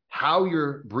mechanics, how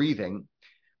you're breathing,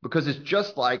 because it's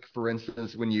just like, for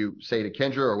instance, when you say to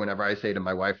Kendra or whenever I say to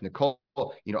my wife Nicole,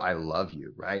 I love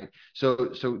you, right?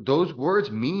 So those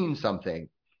words mean something.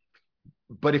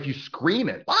 But if you scream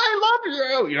it, I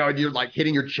love and you're like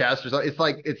hitting your chest or something,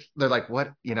 they're like,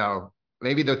 what,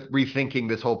 maybe they're rethinking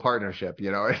this whole partnership.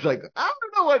 It's like, I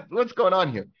don't know what's going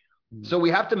on here. Mm. So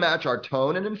we have to match our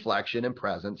tone and inflection and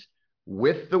presence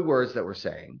with the words that we're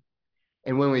saying.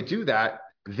 And when we do that,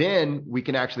 then we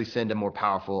can actually send a more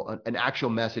powerful, an actual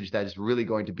message that is really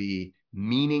going to be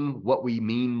meaning what we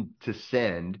mean to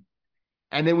send.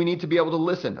 And then we need to be able to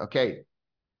listen. Okay,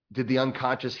 did the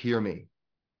unconscious hear me?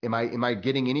 Am I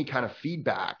getting any kind of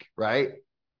feedback? Right.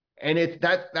 And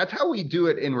that's how we do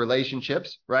it in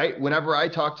relationships, right? Whenever I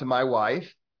talk to my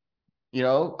wife,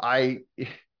 I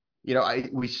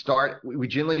we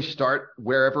generally start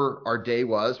wherever our day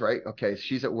was, right? Okay,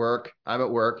 she's at work, I'm at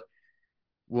work,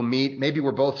 we'll meet, maybe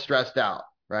we're both stressed out,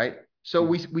 right? So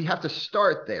Mm. we have to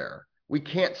start there. We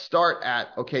can't start at,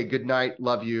 okay, good night,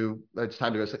 love you, it's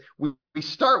time to go sleep. We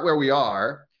start where we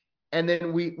are, and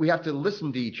then we have to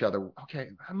listen to each other. Okay,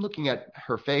 I'm looking at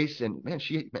her face, and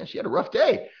she had a rough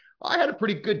day. I had a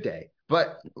pretty good day,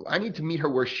 but I need to meet her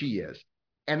where she is.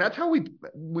 And that's how we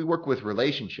work with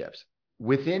relationships.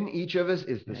 Within each of us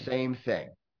is the Nice. same thing.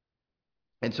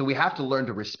 And so we have to learn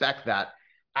to respect that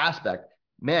aspect.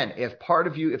 Man, if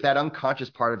that unconscious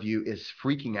part of you is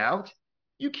freaking out,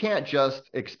 you can't just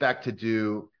expect to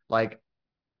do like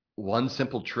one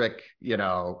simple trick,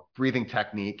 breathing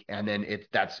technique, and then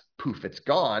that's poof, it's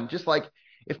gone. Just like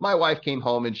if my wife came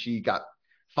home and she got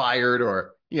fired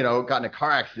or, got in a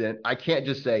car accident, I can't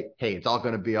just say, "Hey, it's all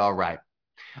going to be all right.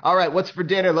 All right, what's for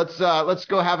dinner? Let's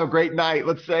go have a great night."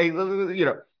 Let's say,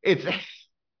 it's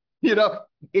you know,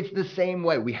 it's the same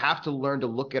way. We have to learn to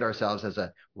look at ourselves as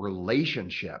a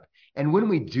relationship. And when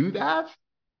we do that,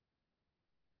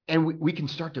 and we can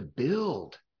start to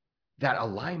build that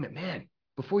alignment, man,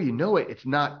 before you know it, it's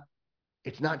not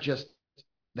just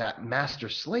that master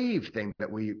slave thing that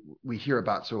we hear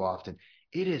about so often.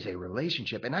 It is a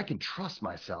relationship, and I can trust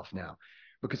myself now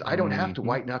because I don't have to Hmm.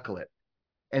 white knuckle it.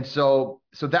 And so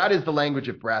that is the language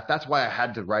of breath. That's why I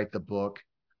had to write the book,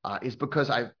 is because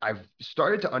I've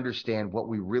started to understand what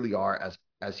we really are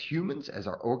as humans, as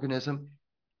our organism,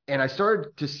 and I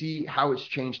started to see how it's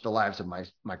changed the lives of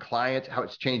my clients, how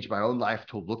it's changed my own life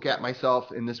to look at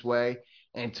myself in this way,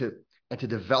 and to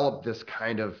develop this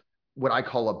kind of what I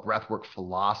call a breathwork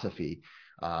philosophy.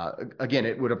 Again,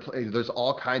 there's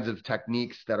all kinds of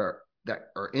techniques that are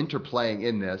interplaying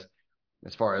in this,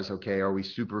 as far as, okay, are we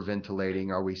super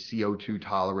ventilating, are we CO2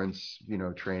 tolerance,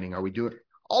 training, are we doing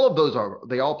all of those,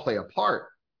 they all play a part.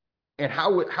 And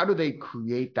how do they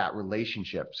create that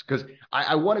relationships? Because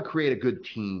I want to create a good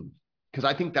team, because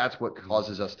I think that's what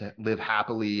causes us to live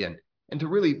happily and to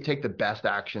really take the best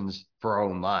actions for our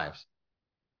own lives.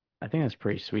 I think that's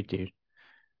pretty sweet, dude.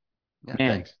 Yeah,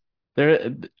 Man, thanks.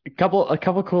 there a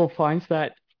couple cool points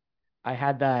that I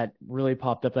had that really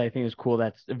popped up that I think is cool.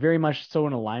 That's very much so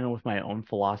in alignment with my own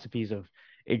philosophies of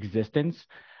existence.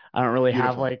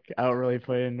 Beautiful. I don't really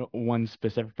put in one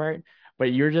specific part,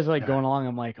 but you're just like Yeah. going along.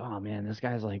 I'm like, oh man, this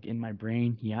guy's like in my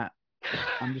brain. Yeah,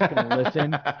 I'm just gonna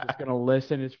listen. Just gonna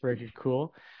listen. It's freaking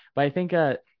cool. But I think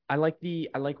I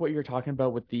like what you're talking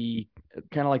about with the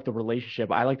kind of like the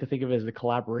relationship. I like to think of it as the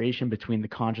collaboration between the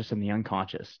conscious and the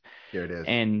unconscious. Here it is.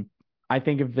 And I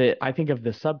think of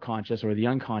the subconscious or the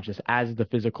unconscious as the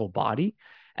physical body,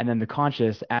 and then the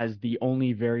conscious as the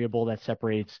only variable that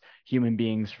separates human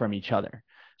beings from each other.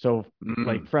 So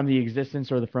like Mm, from the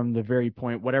existence or from the very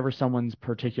point, whatever someone's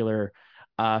particular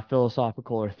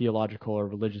philosophical or theological or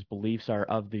religious beliefs are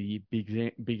of the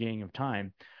beginning of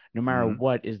time, no matter mm,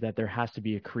 what, is that there has to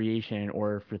be a creation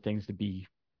or for things to be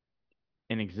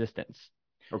in existence.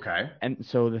 okay. And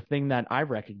so the thing that I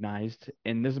recognized,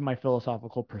 and this is my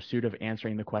philosophical pursuit of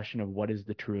answering the question of what is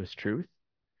the truest truth.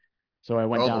 So I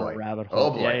went Oh down a boy. rabbit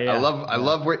Oh hole. Yeah, boy. yeah, I yeah,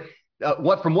 love where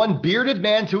what from one bearded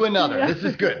man to another. yeah. This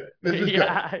is good. This is good.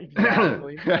 Yeah,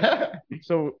 exactly.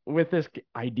 So with this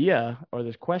idea or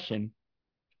this question,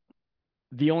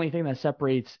 the only thing that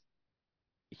separates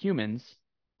humans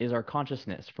is our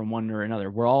consciousness from one or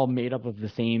another. We're all made up of the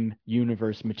same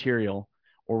universe material,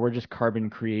 or we're just carbon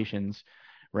creations,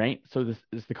 right? So this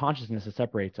is the consciousness that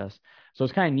separates us. So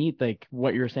it's kind of neat, like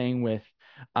what you're saying with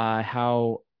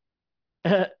how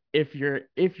if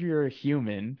you're a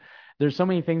human, there's so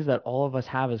many things that all of us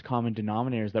have as common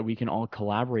denominators that we can all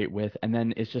collaborate with, and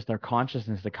then it's just our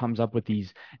consciousness that comes up with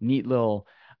these neat little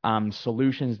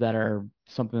solutions that are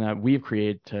something that we've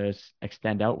created to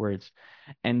extend outwards.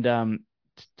 And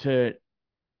to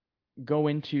go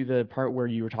into the part where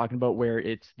you were talking about where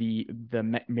it's the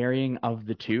marrying of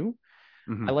the two,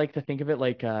 I Mhm. like to think of it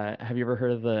like have you ever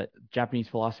heard of the Japanese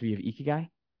philosophy of ikigai?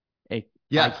 A, I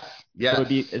Yes. so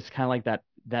Yes. it's kind of like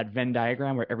that Venn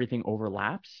diagram where everything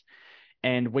overlaps.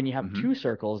 And when you have two Hmm.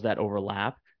 circles that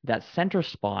overlap, that center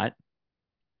spot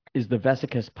is the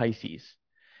vesicus Pisces,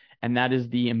 and that is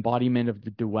the embodiment of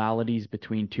the dualities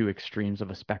between two extremes of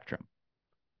a spectrum.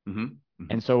 Hmm. Hmm.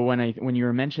 And so when you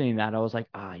were mentioning that, I was like,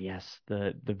 ah, yes,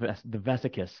 the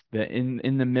vesicus, the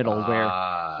in the middle where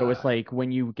so it's Ah. like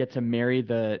when you get to marry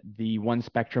the one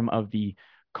spectrum of the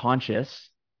conscious,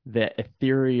 the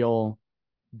ethereal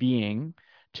being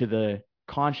to the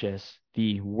conscious,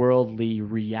 the worldly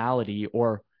reality,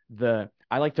 or the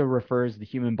I like to refer as the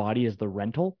human body as the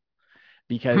rental,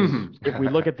 because if we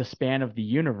look at the span of the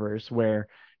universe where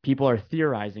people are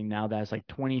theorizing now that it's like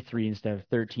 23 instead of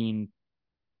 13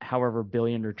 however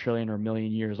billion or trillion or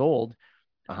million years old,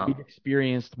 Uh-huh. we've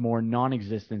experienced more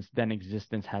non-existence than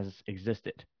existence has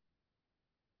existed.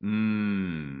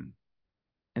 Mm.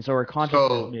 And so our consciousness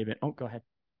So maybe, oh, go ahead.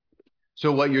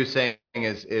 so what you're saying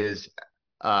is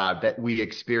that we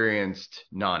experienced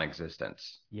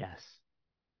non-existence. Yes.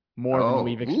 More than Oh,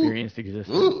 we've ooh, experienced ooh.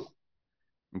 existence.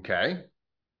 Okay.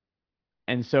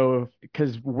 And so,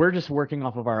 because we're just working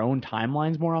off of our own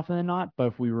timelines more often than not, but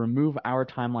if we remove our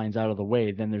timelines out of the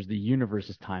way, then there's the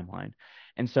universe's timeline.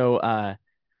 And so,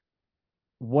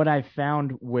 what I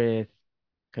found with,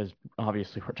 because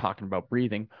obviously we're talking about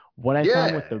breathing, what I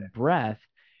found with Yeah. the breath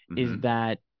is Hmm.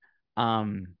 that,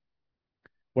 um,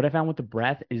 what I found with the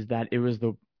breath is that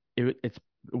it's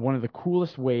one of the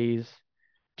coolest ways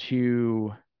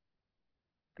to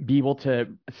be able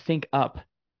to sync up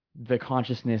the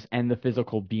consciousness and the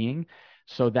physical being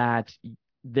so that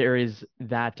there is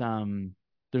that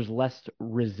there's less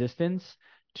resistance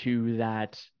to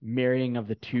that marrying of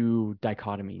the two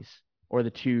dichotomies or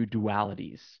the two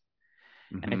dualities.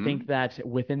 And I think Hmm. that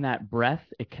within that breath,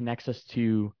 it connects us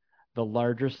to the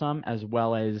larger sum as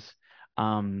well as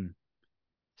um,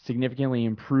 significantly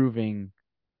improving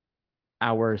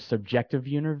our subjective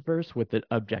universe with the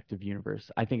objective universe.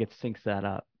 I think it syncs that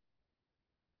up.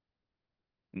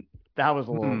 That was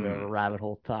a little bit of a Hmm. rabbit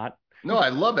hole thought. No, I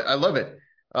love it. I love it.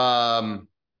 Um,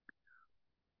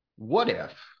 what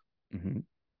if? Hmm.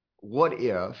 What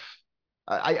if?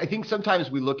 I think sometimes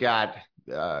we look at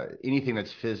anything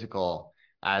that's physical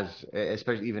as,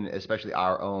 especially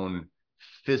our own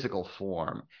physical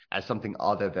form, as something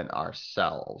other than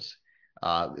ourselves.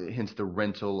 Hence the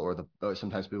rental, or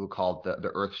sometimes people call it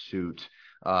the earth suit,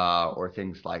 or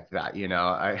things like that. You've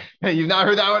not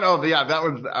heard that one? Oh, yeah, that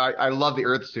one's. I love the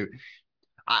earth suit.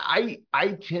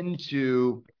 I tend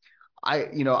to I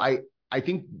you know I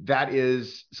think that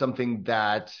is something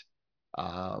that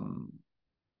um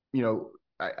you know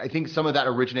I think some of that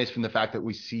originates from the fact that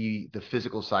we see the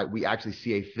physical side. We actually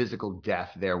see a physical death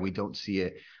there. We don't see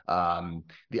it an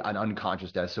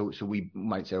unconscious death. So we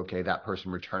might say, okay, that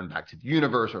person returned back to the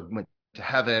universe or went to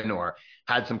heaven or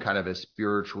had some kind of a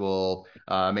spiritual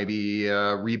maybe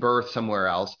rebirth somewhere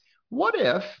else. What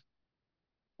if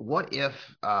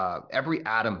every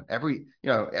atom,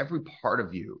 every part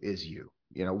of you is you?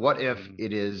 What if Mm.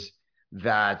 it is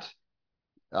that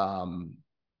um,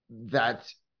 that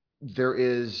there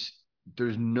is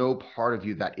there's no part of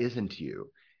you that isn't you,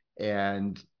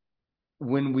 and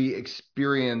when we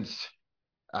experience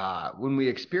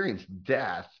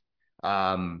death,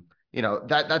 um,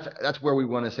 that's where we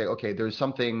want to say, okay, there's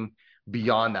something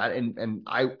beyond that. And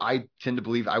I tend to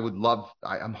believe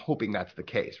I'm hoping that's the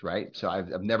case, right? So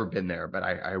I've never been there, but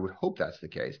I would hope that's the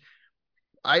case.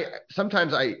 I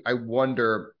sometimes I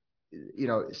wonder,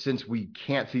 since we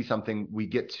can't see something, we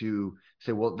get to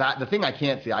say, well, that the thing I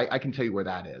can't see, I can tell you where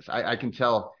that is. I can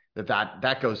tell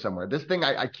that goes somewhere. This thing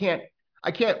I can't,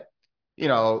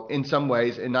 in some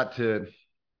ways, and not to,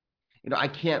 I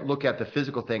can't look at the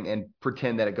physical thing and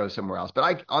pretend that it goes somewhere else.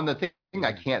 But on the thing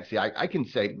I Mhm. can't see, I can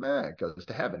say, it goes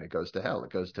to heaven, it goes to hell, it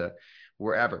goes to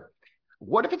wherever.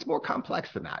 What if it's more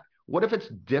complex than that? What if it's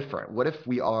different? What if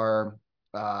we are,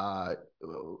 uh,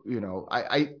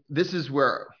 this is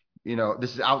where,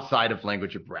 this is outside of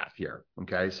language of breath here.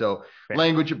 Okay. So Fair.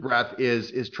 language of breath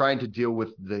is trying to deal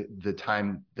with the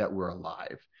time that we're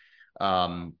alive.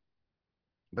 Um,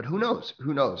 but who knows?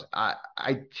 Who knows?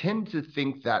 I tend to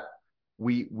think that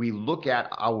we look at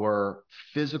our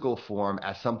physical form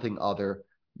as something other,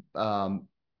 um,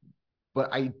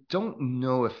 but I don't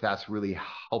know if that's really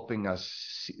helping us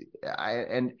see.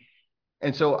 And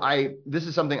so this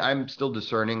is something I'm still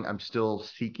discerning. I'm still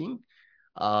seeking.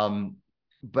 Um,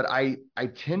 but I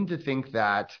tend to think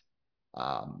that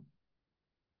um,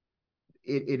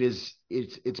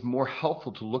 it's more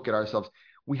helpful to look at ourselves.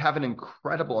 We have an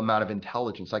incredible amount of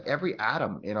intelligence. Like every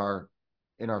atom in our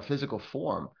physical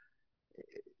form,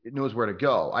 it knows where to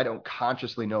go. I don't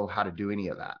consciously know how to do any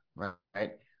of that,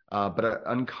 right? But an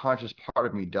unconscious part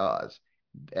of me does.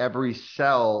 Every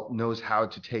cell knows how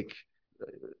to take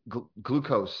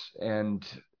glucose and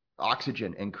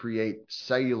oxygen and create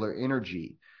cellular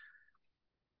energy.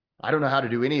 I don't know how to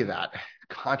do any of that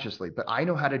consciously, but I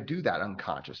know how to do that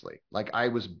unconsciously. Like I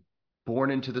was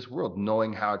born into this world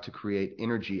knowing how to create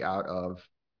energy out of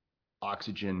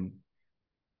oxygen.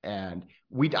 And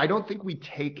I don't think we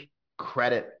take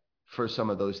credit for some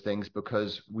of those things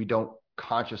because we don't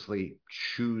consciously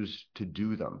choose to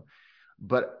do them.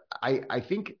 But I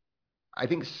think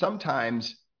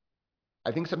sometimes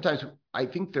I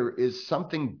think there is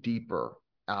something deeper.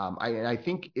 I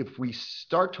think if we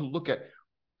look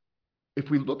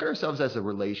at ourselves as a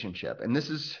relationship, and this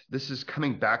is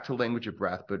coming back to language of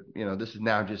breath, but this is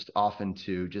now just often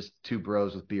to just two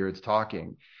bros with beards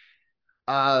talking.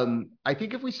 I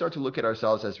think if we start to look at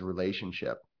ourselves as a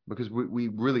relationship, because we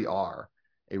really are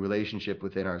a relationship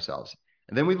within ourselves,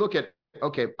 and then we look at,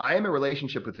 okay, I am a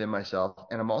relationship within myself,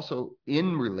 and I'm also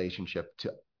in relationship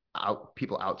to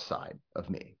people outside of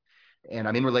me, and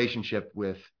I'm in relationship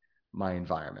with my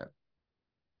environment,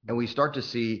 and we start to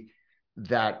see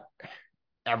that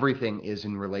everything is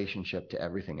in relationship to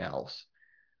everything else.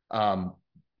 Um,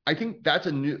 I think that's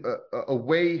a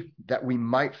way that we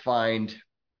might find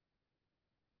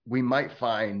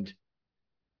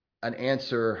an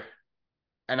answer,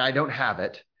 and I don't have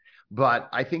it, but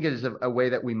I think it is a way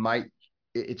that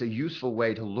it's a useful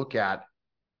way to look at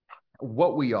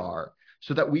what we are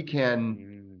so that we can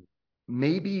Mm.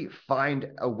 maybe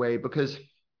find a way, because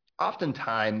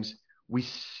oftentimes we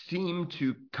seem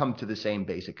to come to the same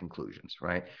basic conclusions,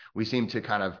 right? We seem to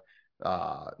kind of,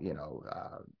 uh, you know,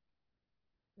 uh,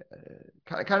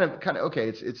 kind of, okay,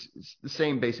 it's the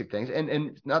same basic things,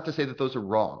 and not to say that those are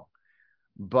wrong,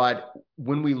 but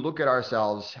when we look at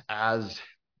ourselves as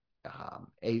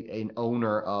an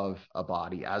owner of a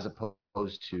body, as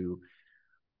opposed to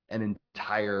an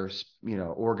entire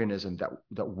organism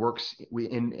that works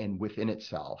within and within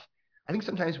itself, I think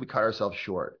sometimes we cut ourselves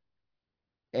short,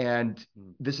 and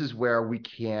Mm. this is where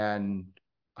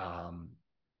um,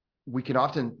 we can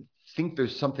often think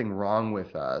there's something wrong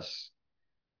with us,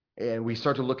 and we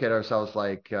start to look at ourselves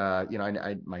like, I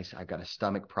got a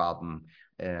stomach problem.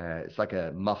 It's like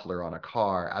a muffler on a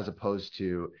car, as opposed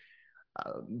to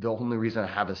the only reason I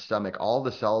have a stomach, all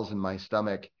the cells in my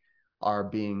stomach are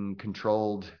being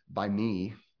controlled by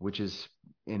me, which is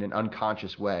in an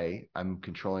unconscious way. I'm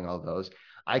controlling all of those.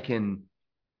 I can,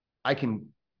 I can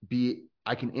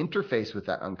interface with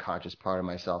that unconscious part of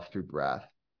myself through breath,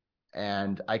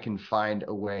 and I can find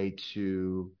a way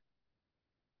to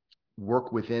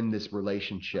work within this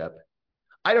relationship.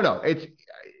 I don't know.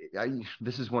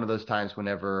 This is one of those times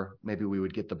whenever maybe we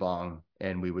would get the bong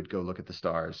and we would go look at the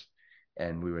stars,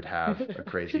 and we would have a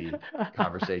crazy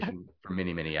conversation for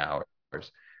many, many hours.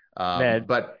 Man,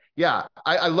 But yeah,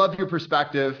 I love your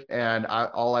perspective, and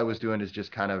all I was doing is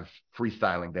just kind of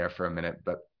freestyling there for a minute.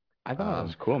 But I thought it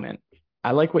was um, cool, man.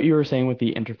 I like what you were saying with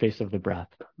the interface of the breath.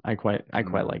 I quite like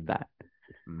mm, that.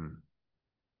 mm,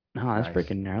 Oh, that's nice.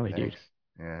 freaking gnarly, dude. Thanks.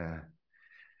 Yeah.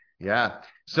 Yeah.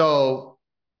 So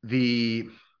the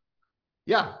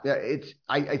Yeah,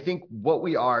 I think what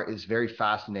we are is very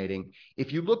fascinating.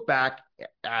 If you look back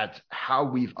at how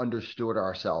we've understood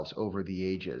ourselves over the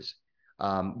ages,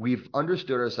 we've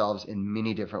understood ourselves in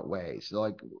many different ways. So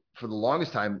like for the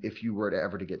longest time, if you were to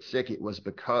ever to get sick, it was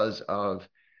because of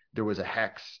there was a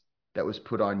hex that was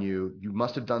put on you. You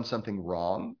must have done something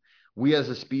wrong. We as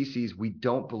a species, we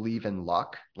don't believe in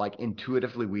luck. Like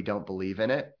intuitively, we don't believe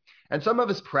in it. And some of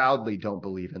us proudly don't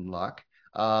believe in luck.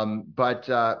 But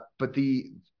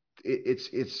it's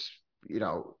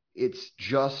it's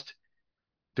just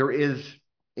there is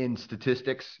in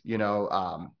statistics, it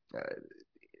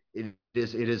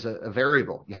is a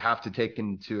variable. You have to take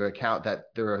into account that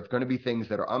there are going to be things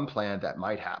that are unplanned that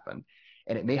might happen,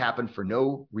 and it may happen for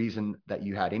no reason that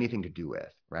you had anything to do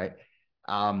with, right?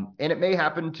 And it may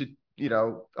happen to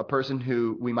a person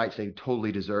who we might say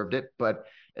totally deserved it, but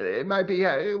it might be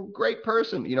a great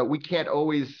person. We can't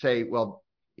always say, well,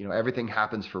 everything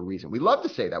happens for a reason. We love to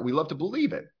say that. We love to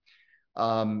believe it.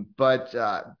 But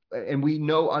and we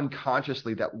know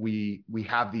unconsciously that we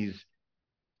have these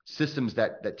systems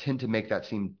that tend to make that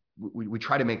seem. We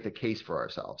try to make the case for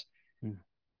ourselves.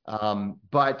 Mm.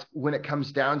 But when it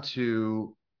comes down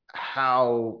to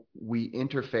how we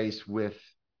interface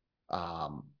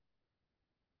um,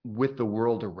 with the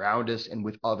world around us and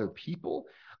with other people,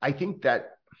 I think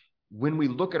that when we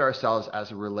look at ourselves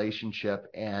as a relationship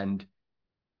and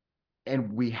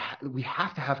we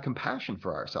have to have compassion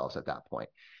for ourselves at that point.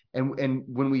 And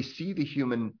when we see the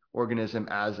human organism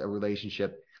as a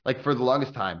relationship, like for the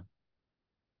longest time,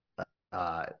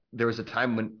 there was a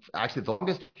time when actually the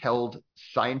longest held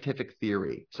scientific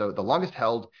theory, so the longest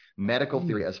held medical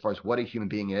theory as far as what a human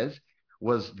being is,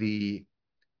 was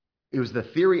it was the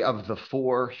theory of the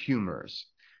four humors.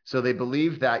 So they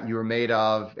believe that you're made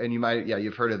of, and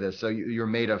you've heard of this. So you're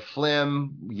made of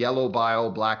phlegm, yellow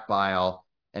bile, black bile,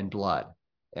 and blood.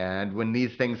 And when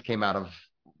these things came out of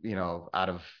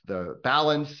the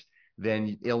balance,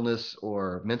 then illness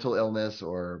or mental illness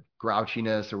or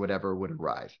grouchiness or whatever would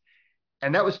arise.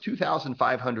 And that was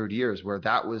 2,500 years where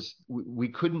we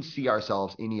couldn't see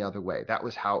ourselves any other way. That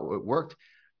was how it worked.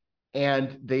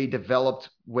 And they developed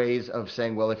ways of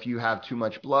saying, well, if you have too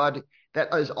much blood,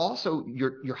 that is also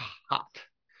you're hot.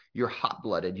 You're hot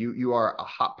blooded. You are a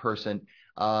hot person.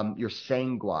 You're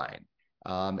sanguine.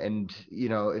 And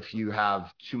if you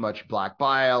have too much black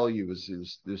bile, it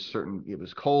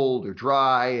was cold or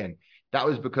dry, and that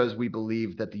was because we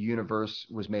believed that the universe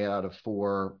was made out of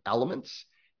four elements,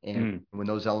 and Mm. when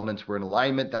those elements were in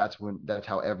alignment, that's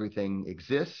how everything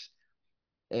exists.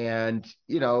 And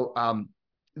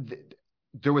th-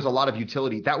 there was a lot of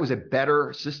utility. That was a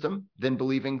better system than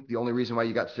believing the only reason why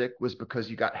you got sick was because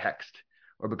you got hexed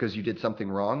or because you did something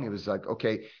wrong. It was like,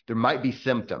 okay, there might be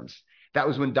symptoms. That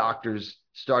was when doctors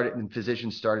started and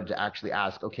physicians started to actually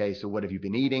ask, okay, so what have you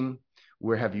been eating?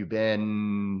 Where have you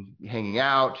been hanging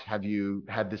out? Have you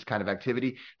had this kind of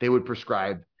activity? They would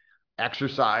prescribe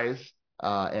exercise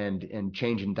and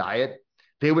change in diet.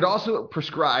 They would also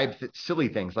prescribe silly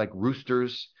things like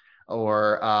roosters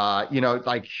or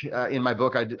in my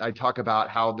book I talk about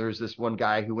how there's this one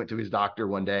guy who went to his doctor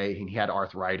one day and he had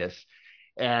arthritis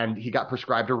and he got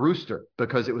prescribed a rooster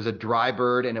because it was a dry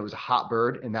bird and it was a hot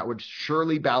bird and that would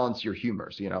surely balance your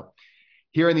humors.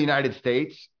 Here in the United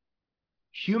States,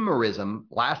 humorism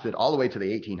lasted all the way to the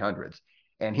 1800s.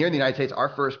 And here in the United States, our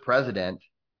first president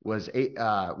was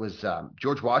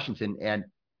George Washington, and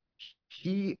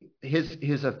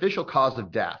his official cause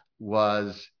of death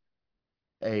was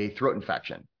a throat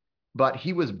infection, but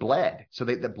he was bled. So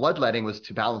the bloodletting was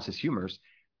to balance his humors.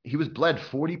 He was bled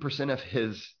 40% of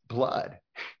his blood.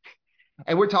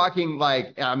 And we're talking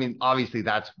like, I mean, obviously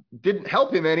that didn't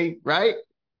help him any, right?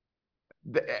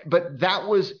 But that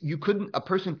was, a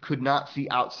person could not see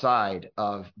outside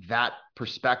of that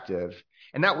perspective.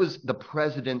 And that was the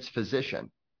president's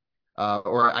physician.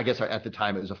 Or I guess at the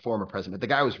time it was a former president. The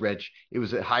guy was rich. It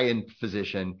was a high-end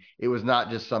physician. It was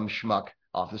not just some schmuck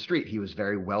off the street. He was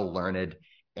very well learned.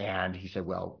 And he said,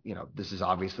 well, this is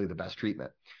obviously the best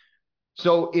treatment.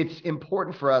 So it's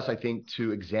important for us, I think,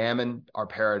 to examine our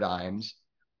paradigms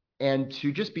and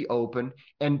to just be open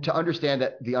and to understand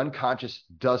that the unconscious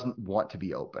doesn't want to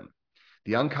be open.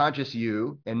 The unconscious,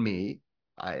 you and me,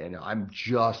 I'm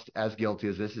just as guilty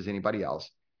as this as anybody else,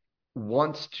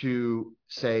 wants to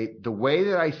say the way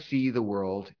that I see the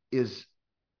world is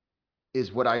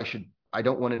what I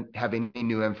don't want to have any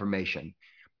new information.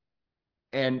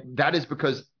 And that is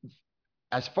because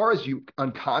as far as you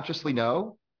unconsciously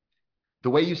know, the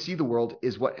way you see the world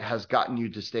is what has gotten you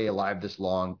to stay alive this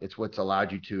long. It's what's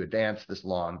allowed you to advance this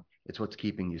long. It's what's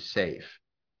keeping you safe.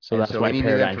 So And that's so why any new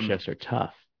paradigm information, shifts are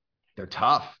tough. They're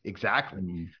tough, exactly,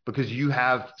 Mm. because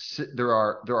there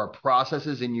are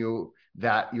processes in you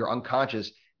that you're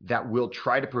unconscious that will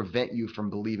try to prevent you from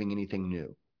believing anything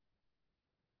new.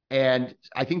 And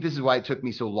I think this is why it took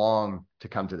me so long to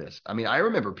come to this. I mean, I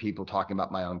remember people talking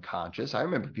about my unconscious. I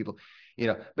remember people,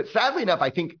 but sadly enough, I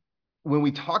think when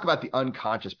we talk about the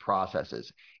unconscious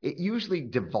processes, it usually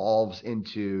devolves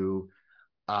into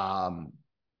um,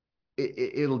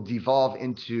 it'll devolve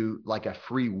into like a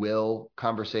free will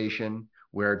conversation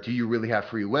where do you really have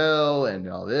free will and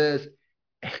all this,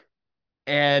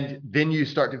 and then you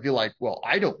start to feel like, well,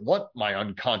 I don't want my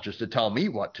unconscious to tell me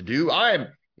what to do.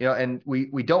 And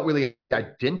we don't really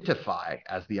identify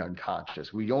as the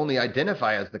unconscious. We only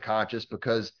identify as the conscious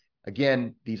because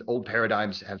again, these old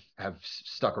paradigms have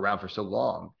stuck around for so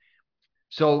long.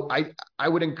 So I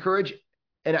would encourage,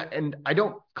 and I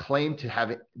don't claim to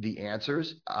have the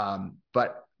answers,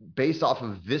 but based off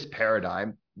of this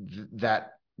paradigm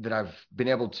that I've been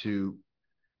able to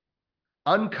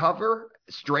uncover,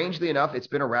 strangely enough, it's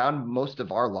been around most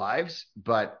of our lives,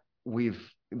 but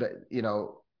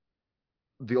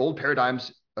the old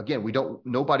paradigms, again, we don't,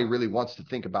 nobody really wants to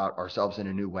think about ourselves in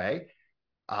a new way.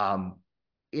 Um,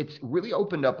 it's really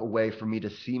opened up a way for me to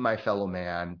see my fellow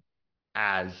man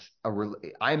as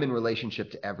I'm in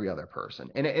relationship to every other person.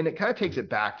 And it kind of takes it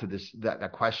back to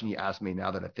that question you asked me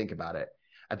now that I think about it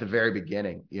at the very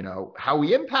beginning, how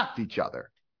we impact each other.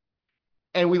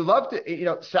 And we love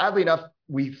to, sadly enough,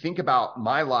 we think about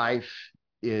my life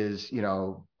is,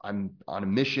 I'm on a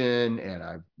mission and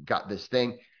I've got this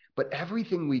thing, but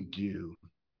everything we do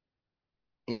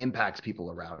impacts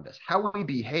people around us. How we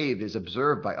behave is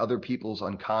observed by other people's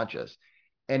unconscious,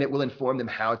 and it will inform them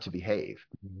how to behave.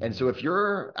 And so if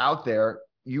you're out there,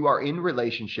 you are in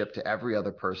relationship to every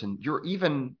other person. You're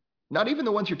even not even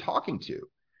the ones you're talking to,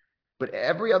 but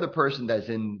every other person that's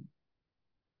in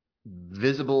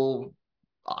visible,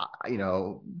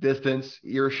 distance,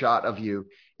 earshot of you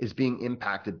is being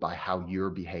impacted by how you're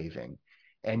behaving.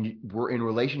 And we're in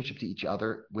relationship to each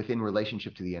other, within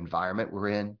relationship to the environment we're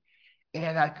in.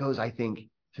 And that goes, I think,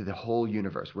 to the whole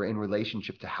universe. We're in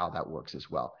relationship to how that works as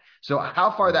well. So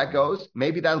how far that goes,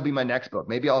 maybe that'll be my next book.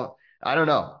 I don't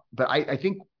know. But I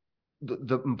think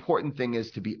the important thing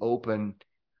is to be open,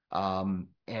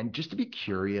 and just to be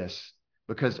curious,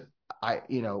 because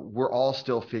we're all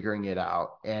still figuring it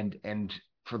out. And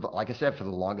like I said, for the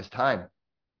longest time,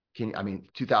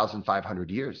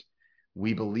 2,500 years,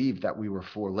 we believed that we were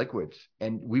four liquids,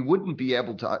 and we wouldn't be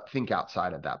able to think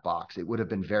outside of that box. It would have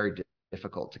been very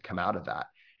difficult to come out of that.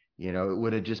 It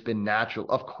would have just been natural,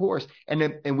 of course.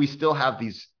 And we still have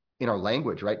these in our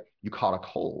language, right? You caught a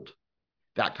cold.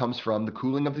 That comes from the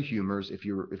cooling of the humors. If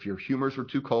your humors were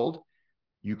too cold,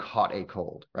 you caught a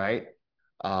cold, right?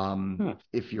 Huh.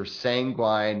 If you're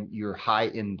sanguine, you're high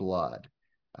in blood.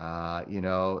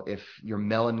 If you're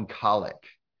melancholic,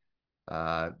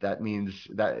 that means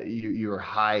that you're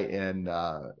high in,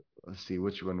 let's see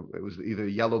which one, it was either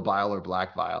yellow bile or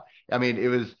black bile. I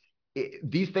mean,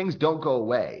 these things don't go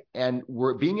away, and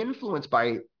we're being influenced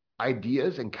by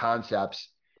ideas and concepts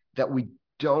that we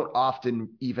don't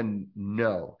often even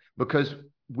know, because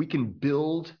we can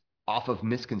build off of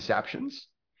misconceptions.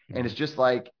 And it's just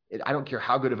like, I don't care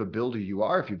how good of a builder you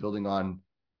are, if you're building on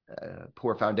a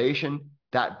poor foundation,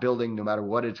 that building, no matter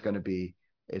what it's going to be,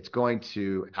 it's going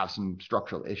to have some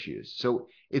structural issues. So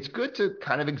it's good to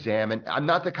kind of examine. I'm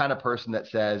not the kind of person that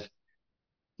says,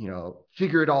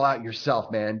 figure it all out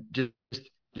yourself, man. Just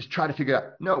try to figure it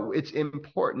out. No, it's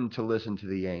important to listen to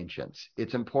the ancients.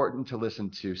 It's important to listen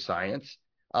to science,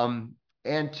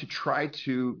 and to try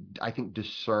to, I think,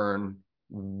 discern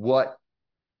what.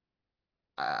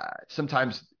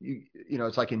 Sometimes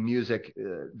it's like in music,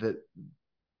 that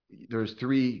there's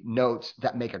three notes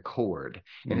that make a chord,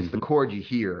 and it's the Mhm. chord you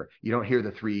hear. You don't hear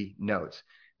the three notes.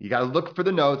 You got to look for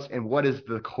the notes, and what is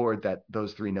the chord that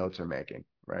those three notes are making,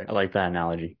 right? I like that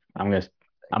analogy.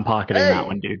 I'm pocketing that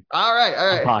one, Hey, dude. all right,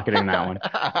 I'm all pocketing that one.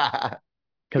 right.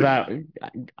 Because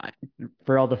I,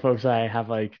 for all the folks I have,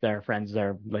 like, that are friends that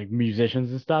are like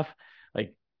musicians and stuff,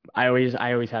 like, I always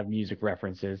have music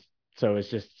references. So it's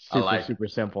just I super, like super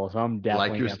simple. So I'm I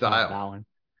like definitely your gonna pull out style. that one.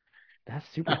 That's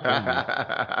super cool, man.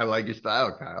 I like your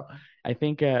style, Kyle. I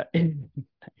think, I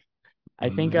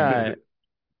think,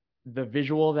 the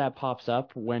visual that pops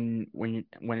up when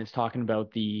it's talking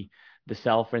about the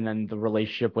self and then the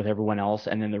relationship with everyone else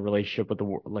and then the relationship with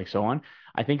like so on.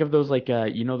 I think of those, like,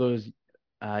 those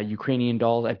Ukrainian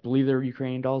dolls. I believe they're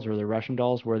Ukrainian dolls or they're Russian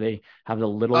dolls, where they have the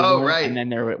little Oh, one and right. then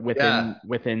they're Yeah.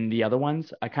 within the other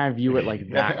ones. I kind of view it like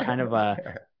that, kind of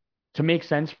to make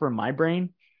sense for my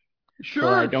brain. so that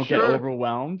I Sure, don't get sure.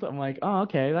 overwhelmed. I'm like, oh,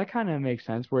 okay, that kind of makes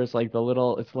sense. Where it's like the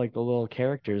little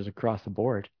characters across the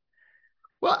board.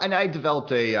 Well, and I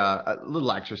developed a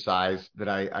little exercise that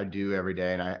I do every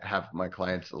day, and I have my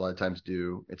clients a lot of times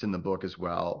do. It's in the book as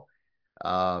well.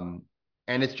 Um,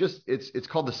 and it's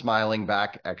called the smiling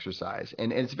back exercise.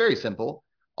 And it's very simple.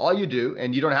 All you do,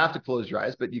 and you don't have to close your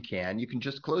eyes, but you can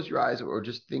just close your eyes or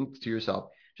just think to yourself,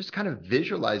 just kind of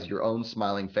visualize your own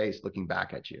smiling face looking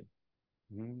back at you.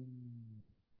 Mm.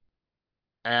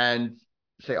 And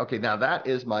say, okay, now that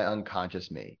is my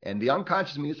unconscious me. And the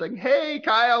unconscious me is like, hey,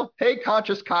 Kyle, hey,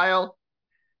 conscious Kyle.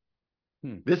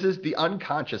 Hmm. This is the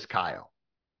unconscious Kyle.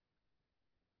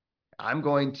 I'm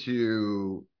going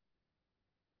to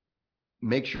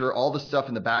make sure all the stuff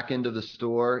in the back end of the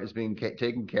store is being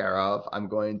taken care of. I'm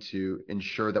going to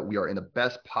ensure that we are in the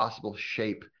best possible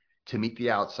shape to meet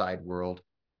the outside world.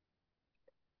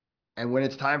 And when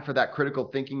it's time for that critical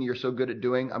thinking you're so good at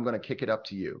doing, I'm going to kick it up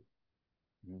to you.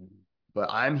 Mm. But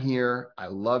I'm here. I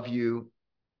love you.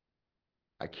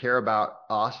 I care about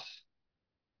us.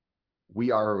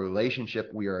 We are a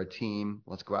relationship. We are a team.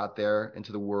 Let's go out there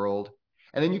into the world.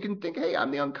 And then you can think, hey,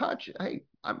 I'm the unconscious. Hey,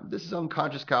 this is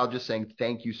unconscious Kyle just saying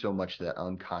thank you so much to that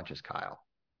unconscious Kyle.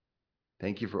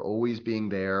 Thank you for always being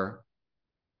there,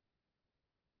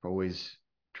 for always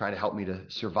trying to help me to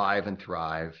survive and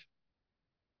thrive.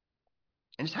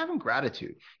 And just having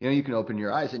gratitude. You can open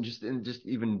your eyes and just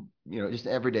even, just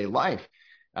everyday life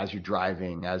as you're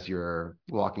driving, as you're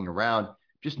walking around,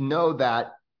 just know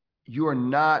that you are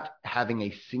not having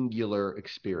a singular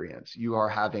experience. You are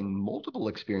having multiple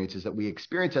experiences that we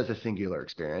experience as a singular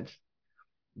experience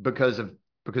because of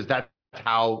because that's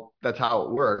how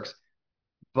it works.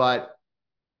 But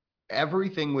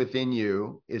everything within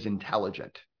you is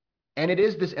intelligent. And it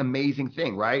is this amazing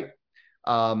thing, right?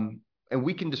 And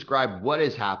we can describe what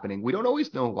is happening. We don't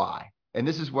always know why. And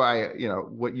this is why,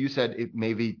 what you said, it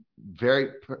may be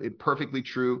perfectly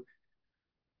true.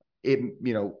 It,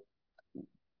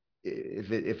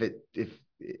 if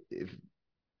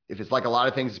if it's like a lot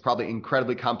of things, it's probably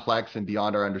incredibly complex and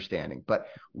beyond our understanding. But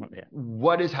Oh, yeah.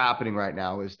 what is happening right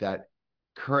now is that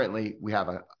currently we have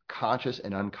a conscious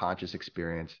and unconscious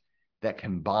experience that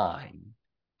combine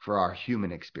for our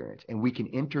human experience, and we can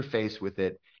interface with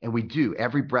it. And we do.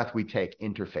 Every breath we take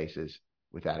interfaces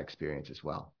with that experience as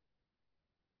well.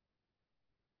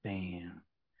 Damn.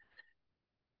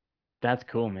 That's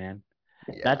cool, man.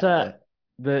 That's Yeah.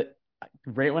 the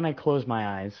right when I close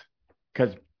my eyes,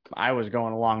 because I was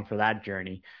going along for that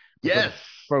journey. But for the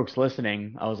Yes. folks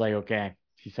listening, I was like, okay,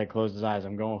 he said close his eyes,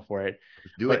 I'm going for it.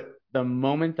 Let's do But it. the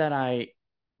moment that I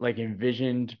like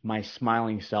envisioned my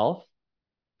smiling self,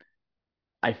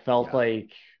 I felt Yeah.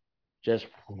 like just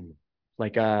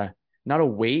like not a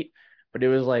weight, but it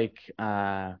was like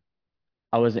I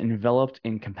was enveloped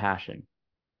in compassion.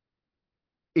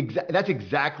 That's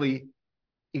exactly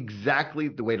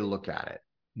the way to look at it.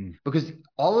 Mm. Because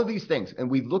all of these things, and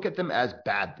we look at them as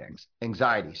bad things,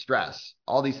 anxiety, stress,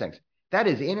 all these things, that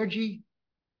is energy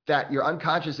that your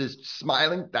unconscious is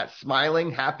smiling, that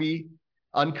smiling, happy,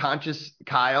 unconscious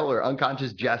Kyle or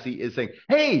unconscious Jesse is saying,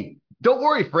 hey, don't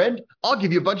worry, friend. I'll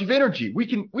give you a bunch of energy.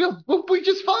 We'll be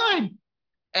just fine.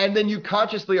 And then you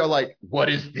consciously are like, what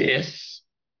is this?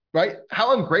 Right?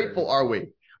 How ungrateful are we?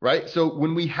 Right? So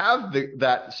when we have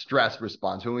that stress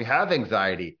response, when we have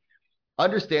anxiety,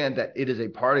 understand that it is a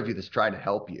part of you that's trying to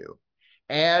help you.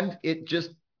 And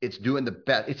it's doing the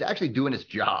best. It's actually doing its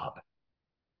job.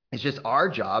 It's just our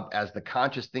job as the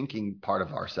conscious thinking part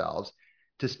of ourselves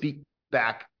to speak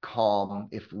back calm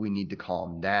if we need to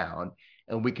calm down.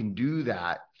 And we can do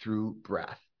that through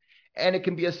breath. And it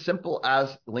can be as simple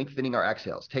as lengthening our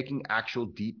exhales, taking actual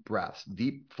deep breaths,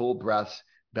 deep, full breaths,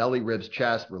 belly, ribs,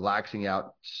 chest, relaxing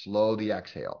out, slow the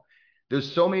exhale.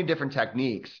 There's so many different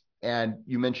techniques. And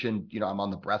you mentioned, I'm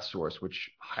on the Breath Source, which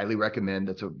highly recommend.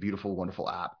 That's a beautiful, wonderful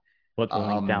app. Put the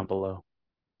link Um, down below.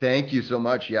 Thank you so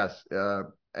much. Yes.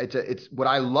 It's what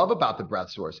I love about the breath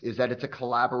source is that it's a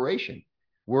collaboration.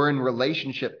 We're in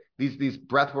relationship. These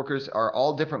breath workers are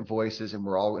all different voices and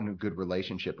we're all in a good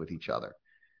relationship with each other.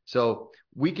 So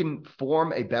we can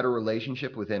form a better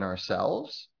relationship within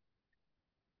ourselves.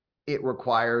 It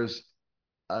requires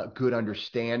a good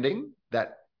understanding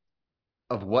that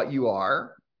of what you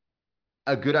are,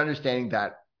 a good understanding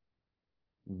that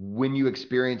when you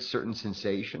experience certain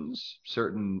sensations,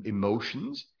 certain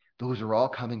emotions, those are all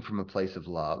coming from a place of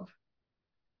love.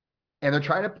 And they're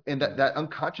trying to, and that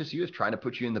unconscious you is trying to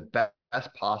put you in the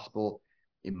best possible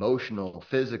emotional,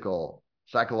 physical,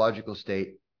 psychological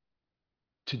state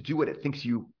to do what it thinks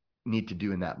you need to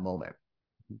do in that moment.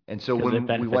 And so Because it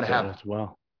when we want benefits to it have, as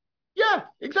well. yeah,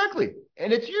 exactly.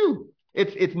 And it's you.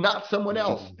 It's not someone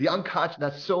else. The unconscious,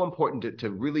 that's so important to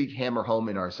really hammer home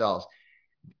in ourselves.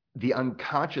 The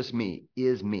unconscious me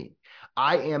is me.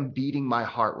 I am beating my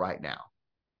heart right now.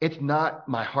 It's not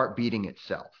my heart beating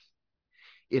itself.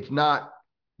 It's not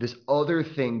this other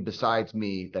thing besides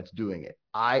me that's doing it.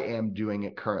 I am doing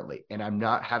it currently, and I'm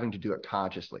not having to do it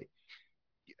consciously.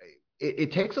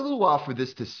 It takes a little while for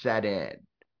this to set in,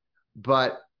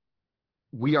 but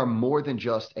we are more than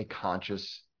just a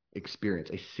conscious experience,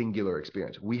 a singular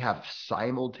experience. We have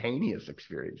simultaneous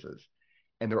experiences,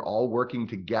 and they're all working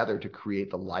together to create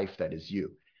the life that is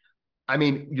you. I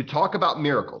mean, you talk about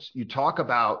miracles, you talk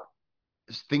about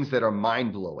things that are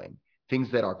mind blowing,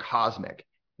 things that are cosmic.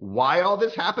 Why all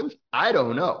this happens, I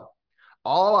don't know.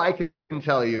 All I can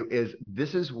tell you is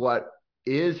this is what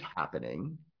is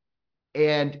happening.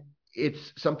 And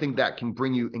it's something that can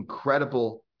bring you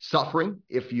incredible suffering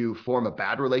if you form a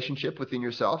bad relationship within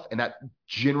yourself. And that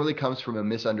generally comes from a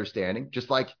misunderstanding, just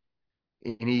like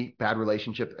any bad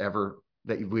relationship ever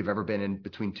that we've ever been in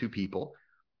between two people.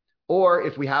 Or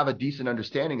if we have a decent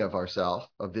understanding of ourselves,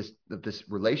 of this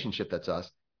relationship that's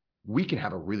us, we can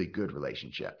have a really good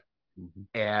relationship.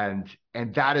 Mm-hmm.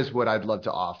 And that is what I'd love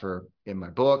to offer in my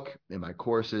book, in my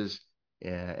courses,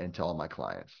 and to all my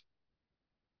clients.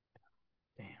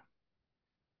 Damn.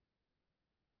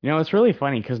 You know, it's really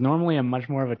funny because normally I'm much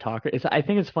more of a talker. I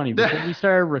think it's funny. Before we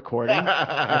started recording,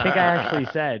 I think I actually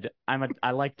said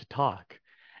I like to talk.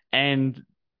 And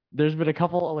there's been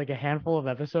like a handful of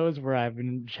episodes where I've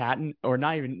been chatting, or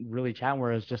not even really chatting,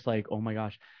 where it's just like, oh my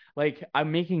gosh, like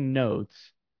I'm making notes.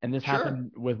 And this Sure.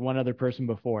 happened with one other person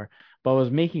before, but I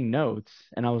was making notes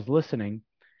and I was listening,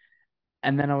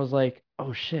 and then I was like,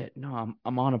 oh shit, no,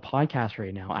 I'm on a podcast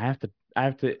right now. I have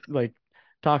to like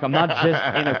talk. I'm not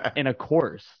just in a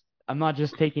course. I'm not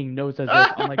just taking notes as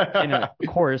if I'm like in a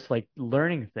course, like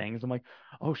learning things. I'm like,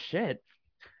 oh shit.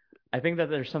 I think that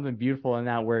there's something beautiful in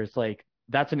that where it's like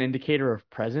that's an indicator of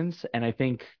presence. And I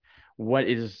think what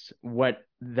is what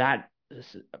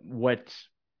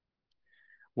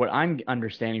what I'm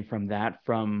understanding from that,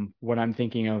 from what I'm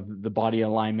thinking of the body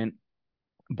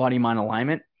mind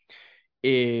alignment,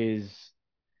 is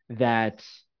that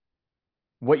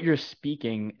what you're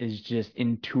speaking is just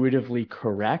intuitively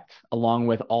correct along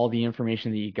with all the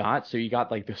information that you got. So you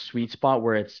got like the sweet spot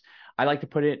where I like to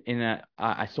put it in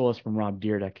I stole this from Rob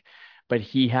Dyrdek, but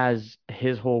he has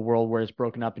his whole world where it's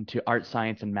broken up into art,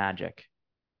 science, and magic.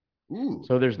 Ooh,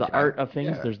 So there's the okay. art of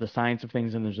things, Yeah. there's the science of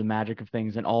things, and there's the magic of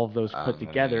things, and all of those put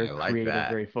together I like create a that.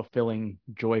 very fulfilling,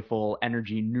 joyful,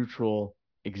 energy neutral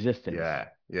existence. Yeah.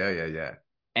 Yeah. Yeah. Yeah.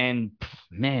 And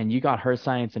man, you got her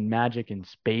science and magic and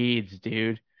spades,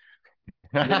 dude.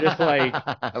 You're just like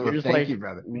Well, you're just thank you, like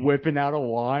brother. whipping out a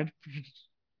wand.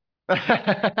 Well,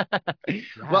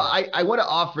 Yeah. I want to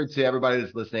offer to everybody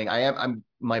that's listening.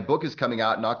 My book is coming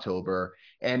out in October.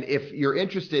 And if you're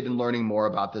interested in learning more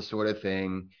about this sort of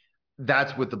thing,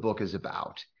 that's what the book is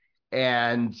about.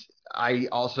 And I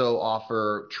also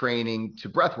offer training to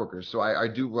breathworkers. So I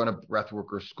do run a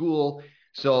breathworker school.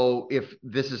 So if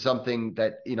this is something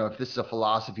that, if this is a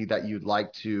philosophy that you'd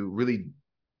like to really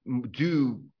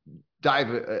do dive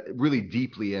really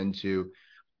deeply into,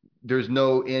 there's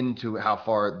no end to how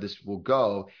far this will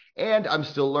go. And I'm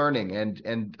still learning,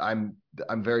 and I'm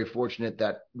very fortunate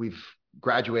that we've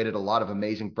graduated a lot of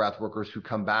amazing breath workers who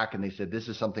come back and they said, this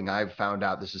is something I've found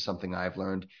out, this is something I've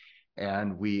learned,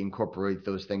 and we incorporate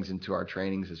those things into our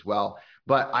trainings as well.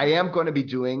 But I am going to be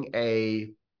doing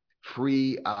a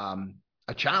free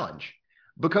a challenge,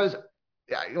 because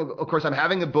of course I'm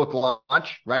having a book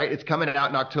launch, right? It's coming out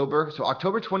in October, so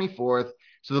October 24th.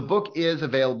 So the book is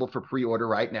available for pre-order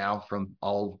right now from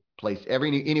all place,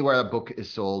 anywhere a book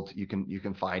is sold, you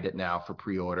can find it now for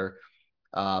pre-order.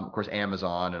 Of course,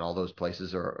 Amazon and all those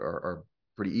places are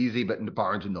pretty easy, but in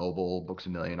Barnes and Noble, Books a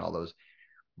Million, all those.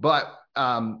 But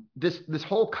this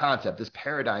whole concept, this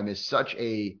paradigm, is such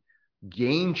a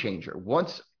game changer.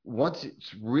 Once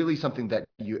it's really something that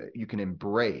you can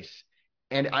embrace.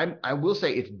 And I will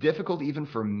say it's difficult even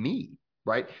for me,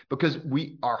 right? Because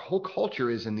our whole culture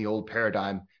is in the old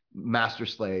paradigm, master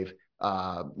slave,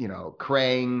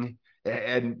 Krang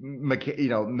and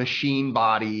machine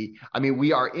body. I mean,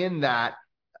 we are in that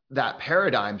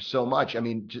paradigm so much. I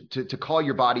mean, to call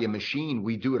your body a machine,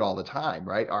 we do it all the time,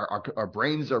 right? Our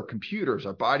brains are computers,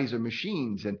 our bodies are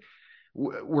machines, and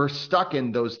we're stuck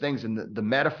in those things. And the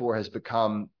metaphor has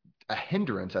become a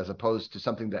hindrance as opposed to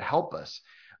something that help us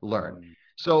learn. Mm.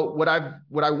 So what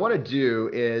I want to do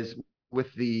is,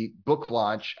 with the book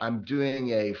launch, I'm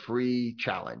doing a free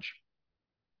challenge.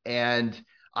 And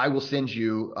I will send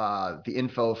you the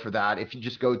info for that. If you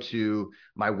just go to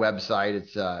my website,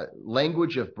 it's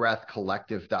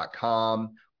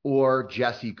languageofbreathcollective.com or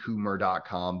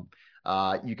jessecoomer.com.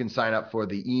 You can sign up for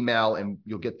the email and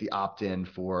you'll get the opt-in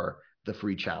for the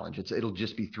free challenge. It'll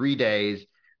just be 3 days.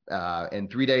 In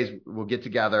 3 days, we'll get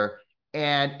together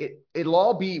and it'll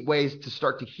all be ways to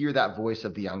start to hear that voice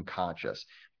of the unconscious.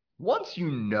 Once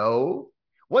you know,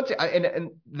 and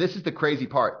this is the crazy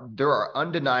part, there are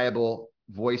undeniable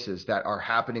voices that are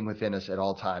happening within us at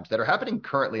all times, that are happening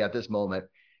currently at this moment.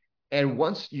 And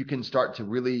once you can start to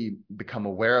really become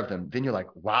aware of them, then you're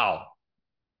like, wow,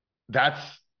 that's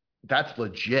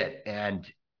legit. And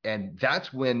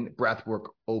that's when breath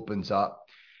work opens up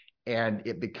and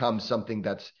it becomes something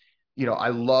that's, I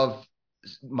love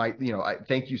I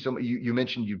thank you so much. You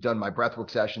mentioned you've done my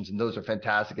breathwork sessions and those are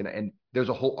fantastic. And there's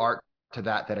a whole art to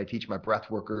that I teach my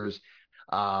breath workers.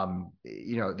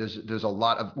 There's a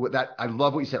lot of that. I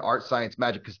love what you said, art, science,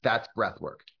 magic, because that's breath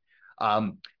work.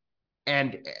 Um,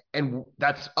 and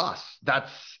that's us.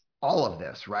 That's all of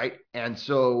this, right? And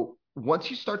so once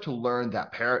you start to learn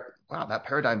that that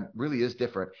paradigm really is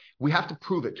different. We have to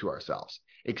prove it to ourselves.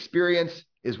 Experience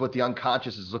is what the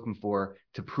unconscious is looking for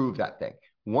to prove that thing.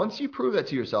 Once you prove that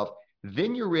to yourself,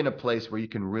 then you're in a place where you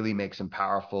can really make some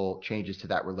powerful changes to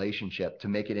that relationship to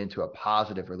make it into a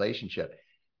positive relationship.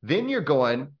 Then you're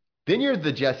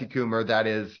the Jesse Coomer that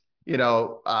is,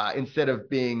 instead of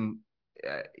being,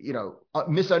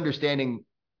 misunderstanding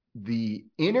the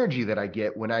energy that I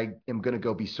get when I am going to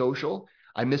go be social.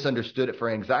 I misunderstood it for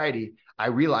anxiety. I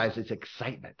realize it's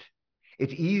excitement.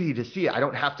 It's easy to see. I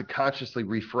don't have to consciously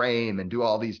reframe and do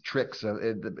all these tricks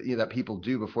that people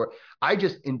do before. I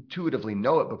just intuitively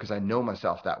know it because I know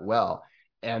myself that well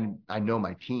and I know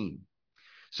my team.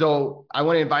 So I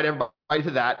want to invite everybody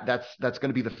to that. That's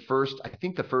going to be I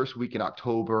think the first week in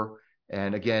October.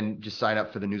 And again, just sign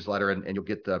up for the newsletter and you'll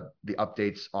get the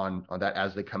updates on that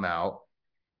as they come out.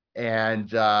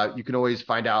 And you can always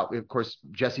find out, of course,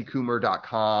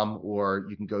 jessecoomer.com, or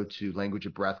you can go to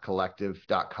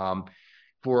languageofbreathcollective.com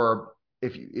for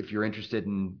if you're interested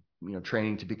in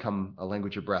training to become a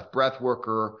language of breath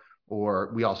worker,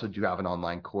 or we also do have an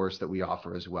online course that we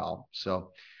offer as well.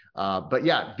 So, but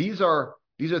yeah, these are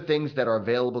things that are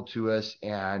available to us,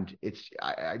 and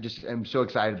I just am so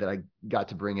excited that I got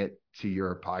to bring it to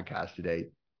your podcast today,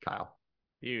 Kyle.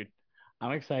 Dude,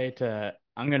 I'm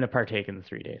going to partake in the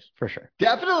 3 days for sure.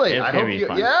 Definitely. It's I going to hope be you,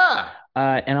 fun. yeah.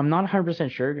 And I'm not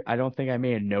 100% sure. I don't think I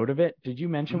made a note of it. Did you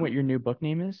mention Mhm. what your new book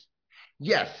name is?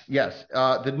 Yes, yes.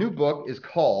 The new book is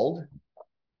called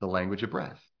The Language of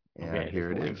Breath. Okay, And it is here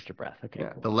The it is. Language of Breath. Okay,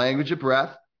 Yeah, cool. The Language of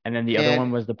Breath. And then the other And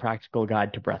one was The Practical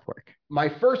Guide to Breathwork. my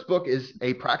first book is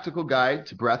A Practical Guide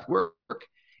to Breath Work.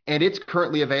 And it's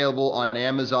currently available on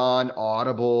Amazon,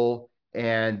 Audible,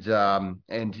 and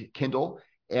Kindle.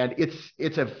 And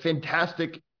it's a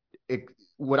fantastic the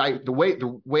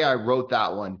way I wrote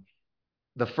that one.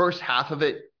 The first half of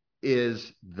it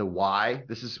is the why.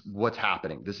 This is what's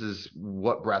happening. This is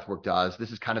what breathwork does.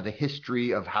 This is kind of the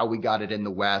history of how we got it in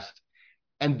the West.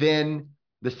 And then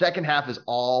the second half is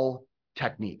all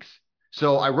techniques.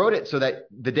 So I wrote it so that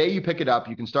the day you pick it up,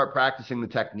 you can start practicing the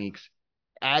techniques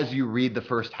as you read the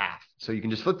first half. So you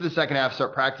can just flip to the second half,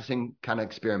 start practicing, kind of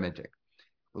experimenting.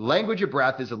 Language of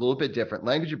breath is a little bit different.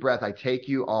 Language of breath, I take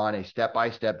you on a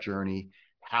step-by-step journey,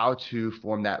 how to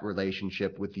form that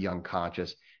relationship with the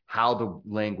unconscious, how the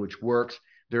language works.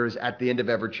 There's at the end of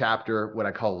every chapter what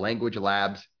I call language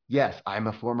labs. Yes, I'm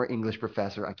a former English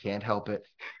professor. I can't help it.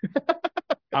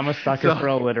 I'm a sucker So for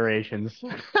alliterations.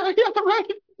 yeah, right.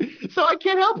 So I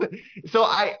can't help it. So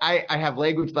I have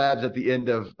language labs at the end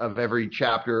of every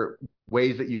chapter,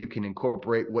 ways that you can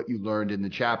incorporate what you learned in the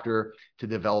chapter to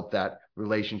develop that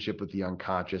relationship with the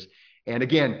unconscious. And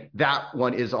again, that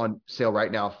one is on sale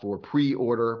right now for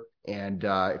pre-order. And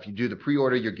if you do the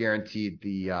pre-order, you're guaranteed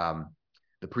the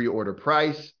pre-order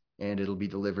price, and it'll be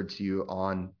delivered to you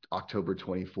on October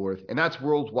 24th. And that's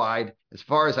worldwide. As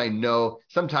far as I know,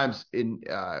 sometimes in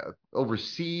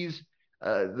overseas,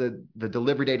 the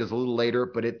delivery date is a little later,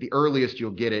 but at the earliest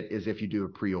you'll get it is if you do a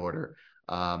pre-order.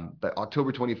 But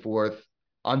October 24th,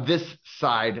 on this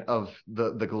side of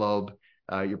the globe,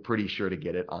 you're pretty sure to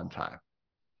get it on time.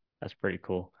 That's pretty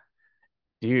cool.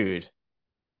 Dude,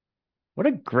 what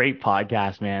a great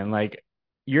podcast, man. Like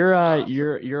Awesome.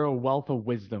 you're a wealth of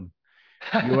wisdom.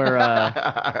 You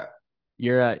are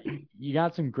you're you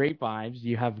got some great vibes,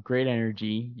 you have great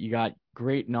energy, you got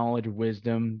great knowledge,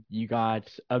 wisdom, you got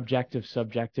objective,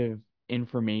 subjective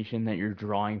information that you're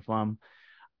drawing from.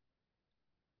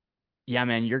 Yeah,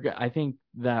 man, I think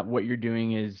that what you're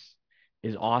doing is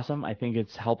awesome. I think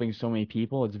it's helping so many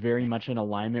people. It's very much in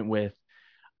alignment with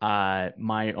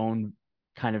my own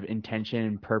kind of intention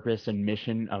and purpose and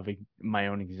mission of my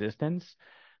own existence.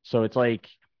 So it's like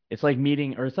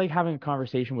meeting, or it's like having a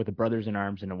conversation with the brothers in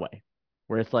arms in a way,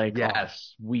 where it's like, oh,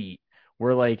 Yes. sweet.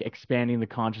 We're like expanding the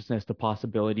consciousness, the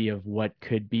possibility of what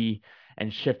could be,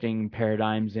 and shifting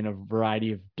paradigms in a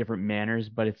variety of different manners,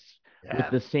 but it's with Yeah.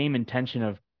 the same intention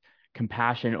of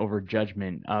compassion over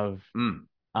judgment, of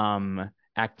Mm.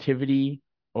 activity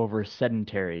over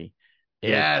sedentary.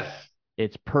 Yes.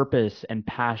 It's purpose and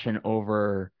passion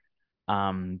over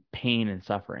pain and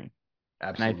suffering.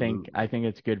 And I Absolutely. think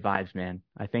it's good vibes, man.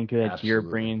 I think that you're Absolutely.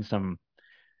 bringing some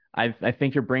I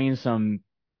think you're bringing some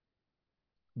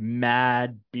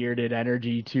mad bearded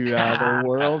energy to the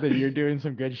world, and you're doing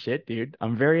some good shit, dude.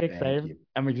 I'm very Thank excited. you.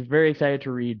 I'm very excited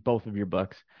to read both of your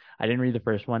books. I didn't read the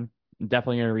first one. I'm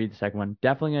definitely gonna read the second one.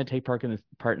 Definitely gonna take part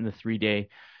in the 3 day.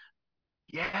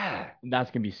 Yeah.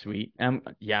 That's gonna be sweet.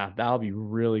 Yeah, that'll be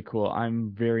really cool.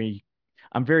 I'm very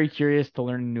curious to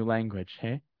learn a new language.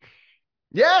 Hey,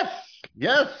 Yes.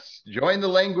 Yes. Join the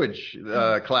language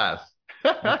class.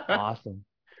 that's awesome.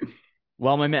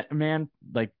 Well, my man,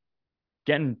 like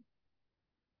getting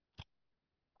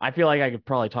I feel like I could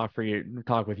probably talk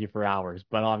with you for hours,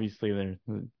 but obviously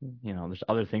there's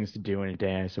other things to do in a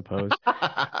day, I suppose.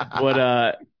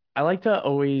 But I like to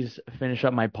always finish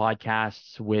up my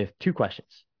podcasts with two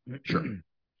questions. Sure.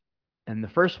 And the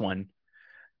first one,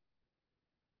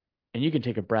 and you can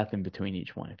take a breath in between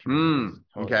each one if you want. It's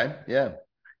totally up. Okay. Yeah.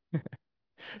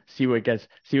 See what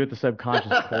the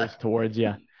subconscious pulls towards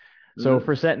you. So Mm.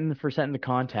 for setting the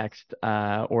context,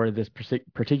 or this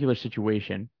particular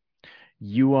situation,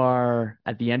 you are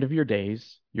at the end of your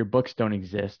days, your books don't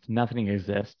exist, nothing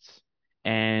exists,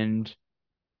 and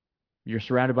you're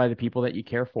surrounded by the people that you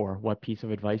care for. What piece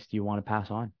of advice do you want to pass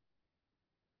on?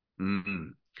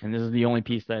 Mm. And this is the only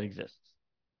piece that exists.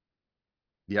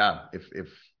 Yeah. If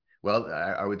well,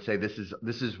 I would say this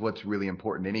is what's really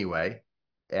important anyway.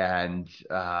 And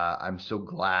I'm so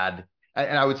glad.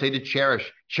 And I would say to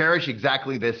cherish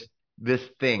exactly this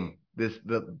thing,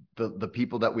 the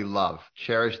people that we love.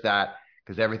 Cherish that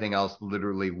because everything else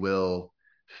literally will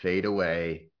fade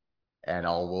away. And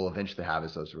all we'll eventually have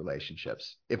is those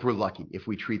relationships if we're lucky, if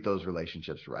we treat those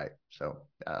relationships right. So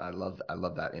I love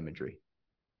that imagery.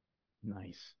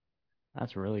 Nice.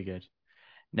 That's really good.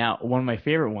 Now, one of my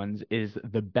favorite ones is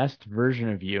the best version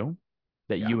of you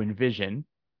that Yeah. you envision,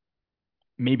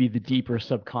 maybe the deeper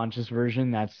subconscious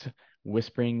version that's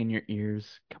whispering in your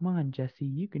ears, come on, Jesse,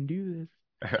 you can do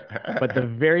this. But the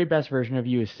very best version of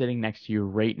you is sitting next to you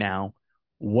right now.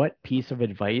 What piece of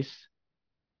advice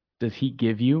does he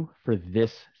give you for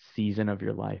this season of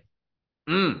your life?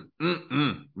 Man.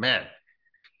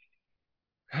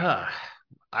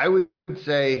 I would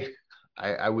say,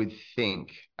 I would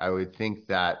think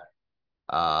that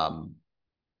um,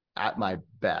 at my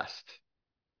best,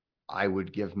 I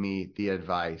would give me the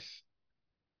advice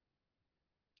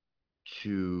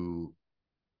to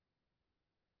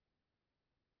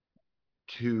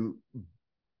to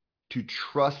to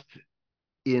trust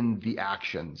in the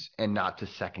actions and not to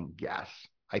second guess.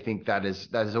 I think that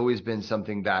has always been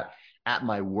something that at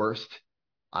my worst,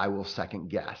 I will second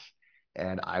guess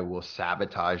and I will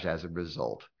sabotage as a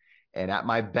result. And at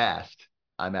my best,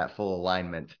 I'm at full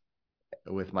alignment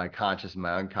with my conscious and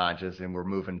my unconscious, and we're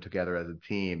moving together as a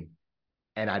team.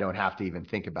 And I don't have to even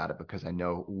think about it because I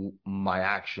know my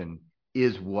action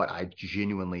is what I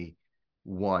genuinely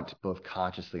want, both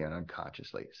consciously and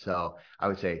unconsciously. So I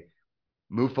would say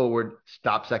move forward,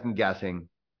 stop second guessing,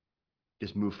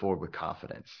 just move forward with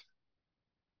confidence.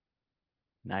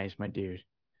 Nice, my dude.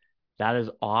 That is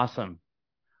awesome.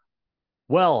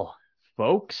 Well,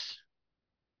 folks,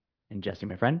 and Jesse,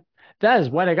 my friend, that is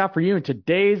what I got for you in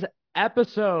today's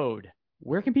episode.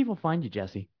 Where can people find you,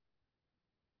 Jesse?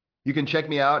 You can check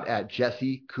me out at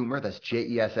Jesse Coomer. That's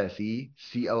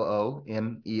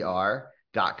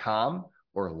JessieCoomer.com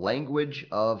or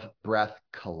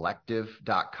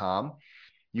languageofbreathcollective.com.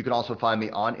 You can also find me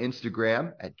on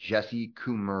Instagram at Jesse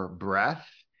Coomer Breath.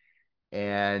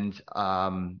 And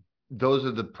those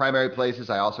are the primary places.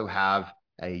 I also have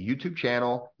a YouTube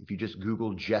channel. If you just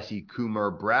Google Jesse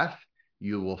Coomer Breath,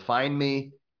 you will find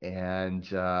me, and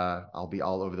I'll be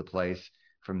all over the place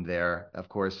from there. Of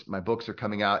course, my books are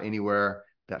coming out anywhere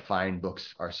that fine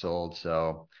books are sold.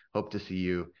 So hope to see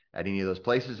you at any of those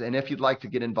places. And if you'd like to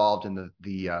get involved in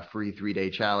the free 3 day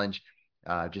challenge,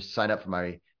 just sign up for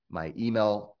my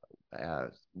email uh,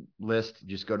 list.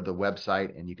 Just go to the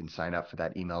website and you can sign up for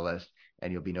that email list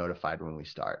and you'll be notified when we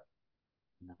start.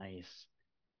 Nice.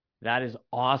 That is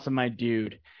awesome, my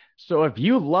dude. So if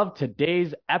you loved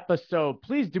today's episode.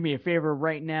 Please do me a favor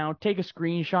right now. Take a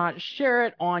screenshot, share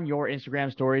it on your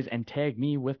Instagram stories, and tag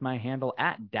me with my handle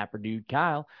at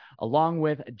DapperDudeKyle, along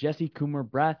with Jesse Coomer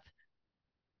Breath.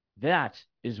 That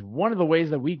is one of the ways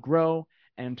that we grow.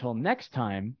 And until next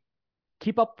time,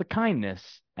 keep up the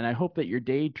kindness, and I hope that your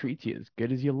day treats you as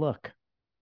good as you look.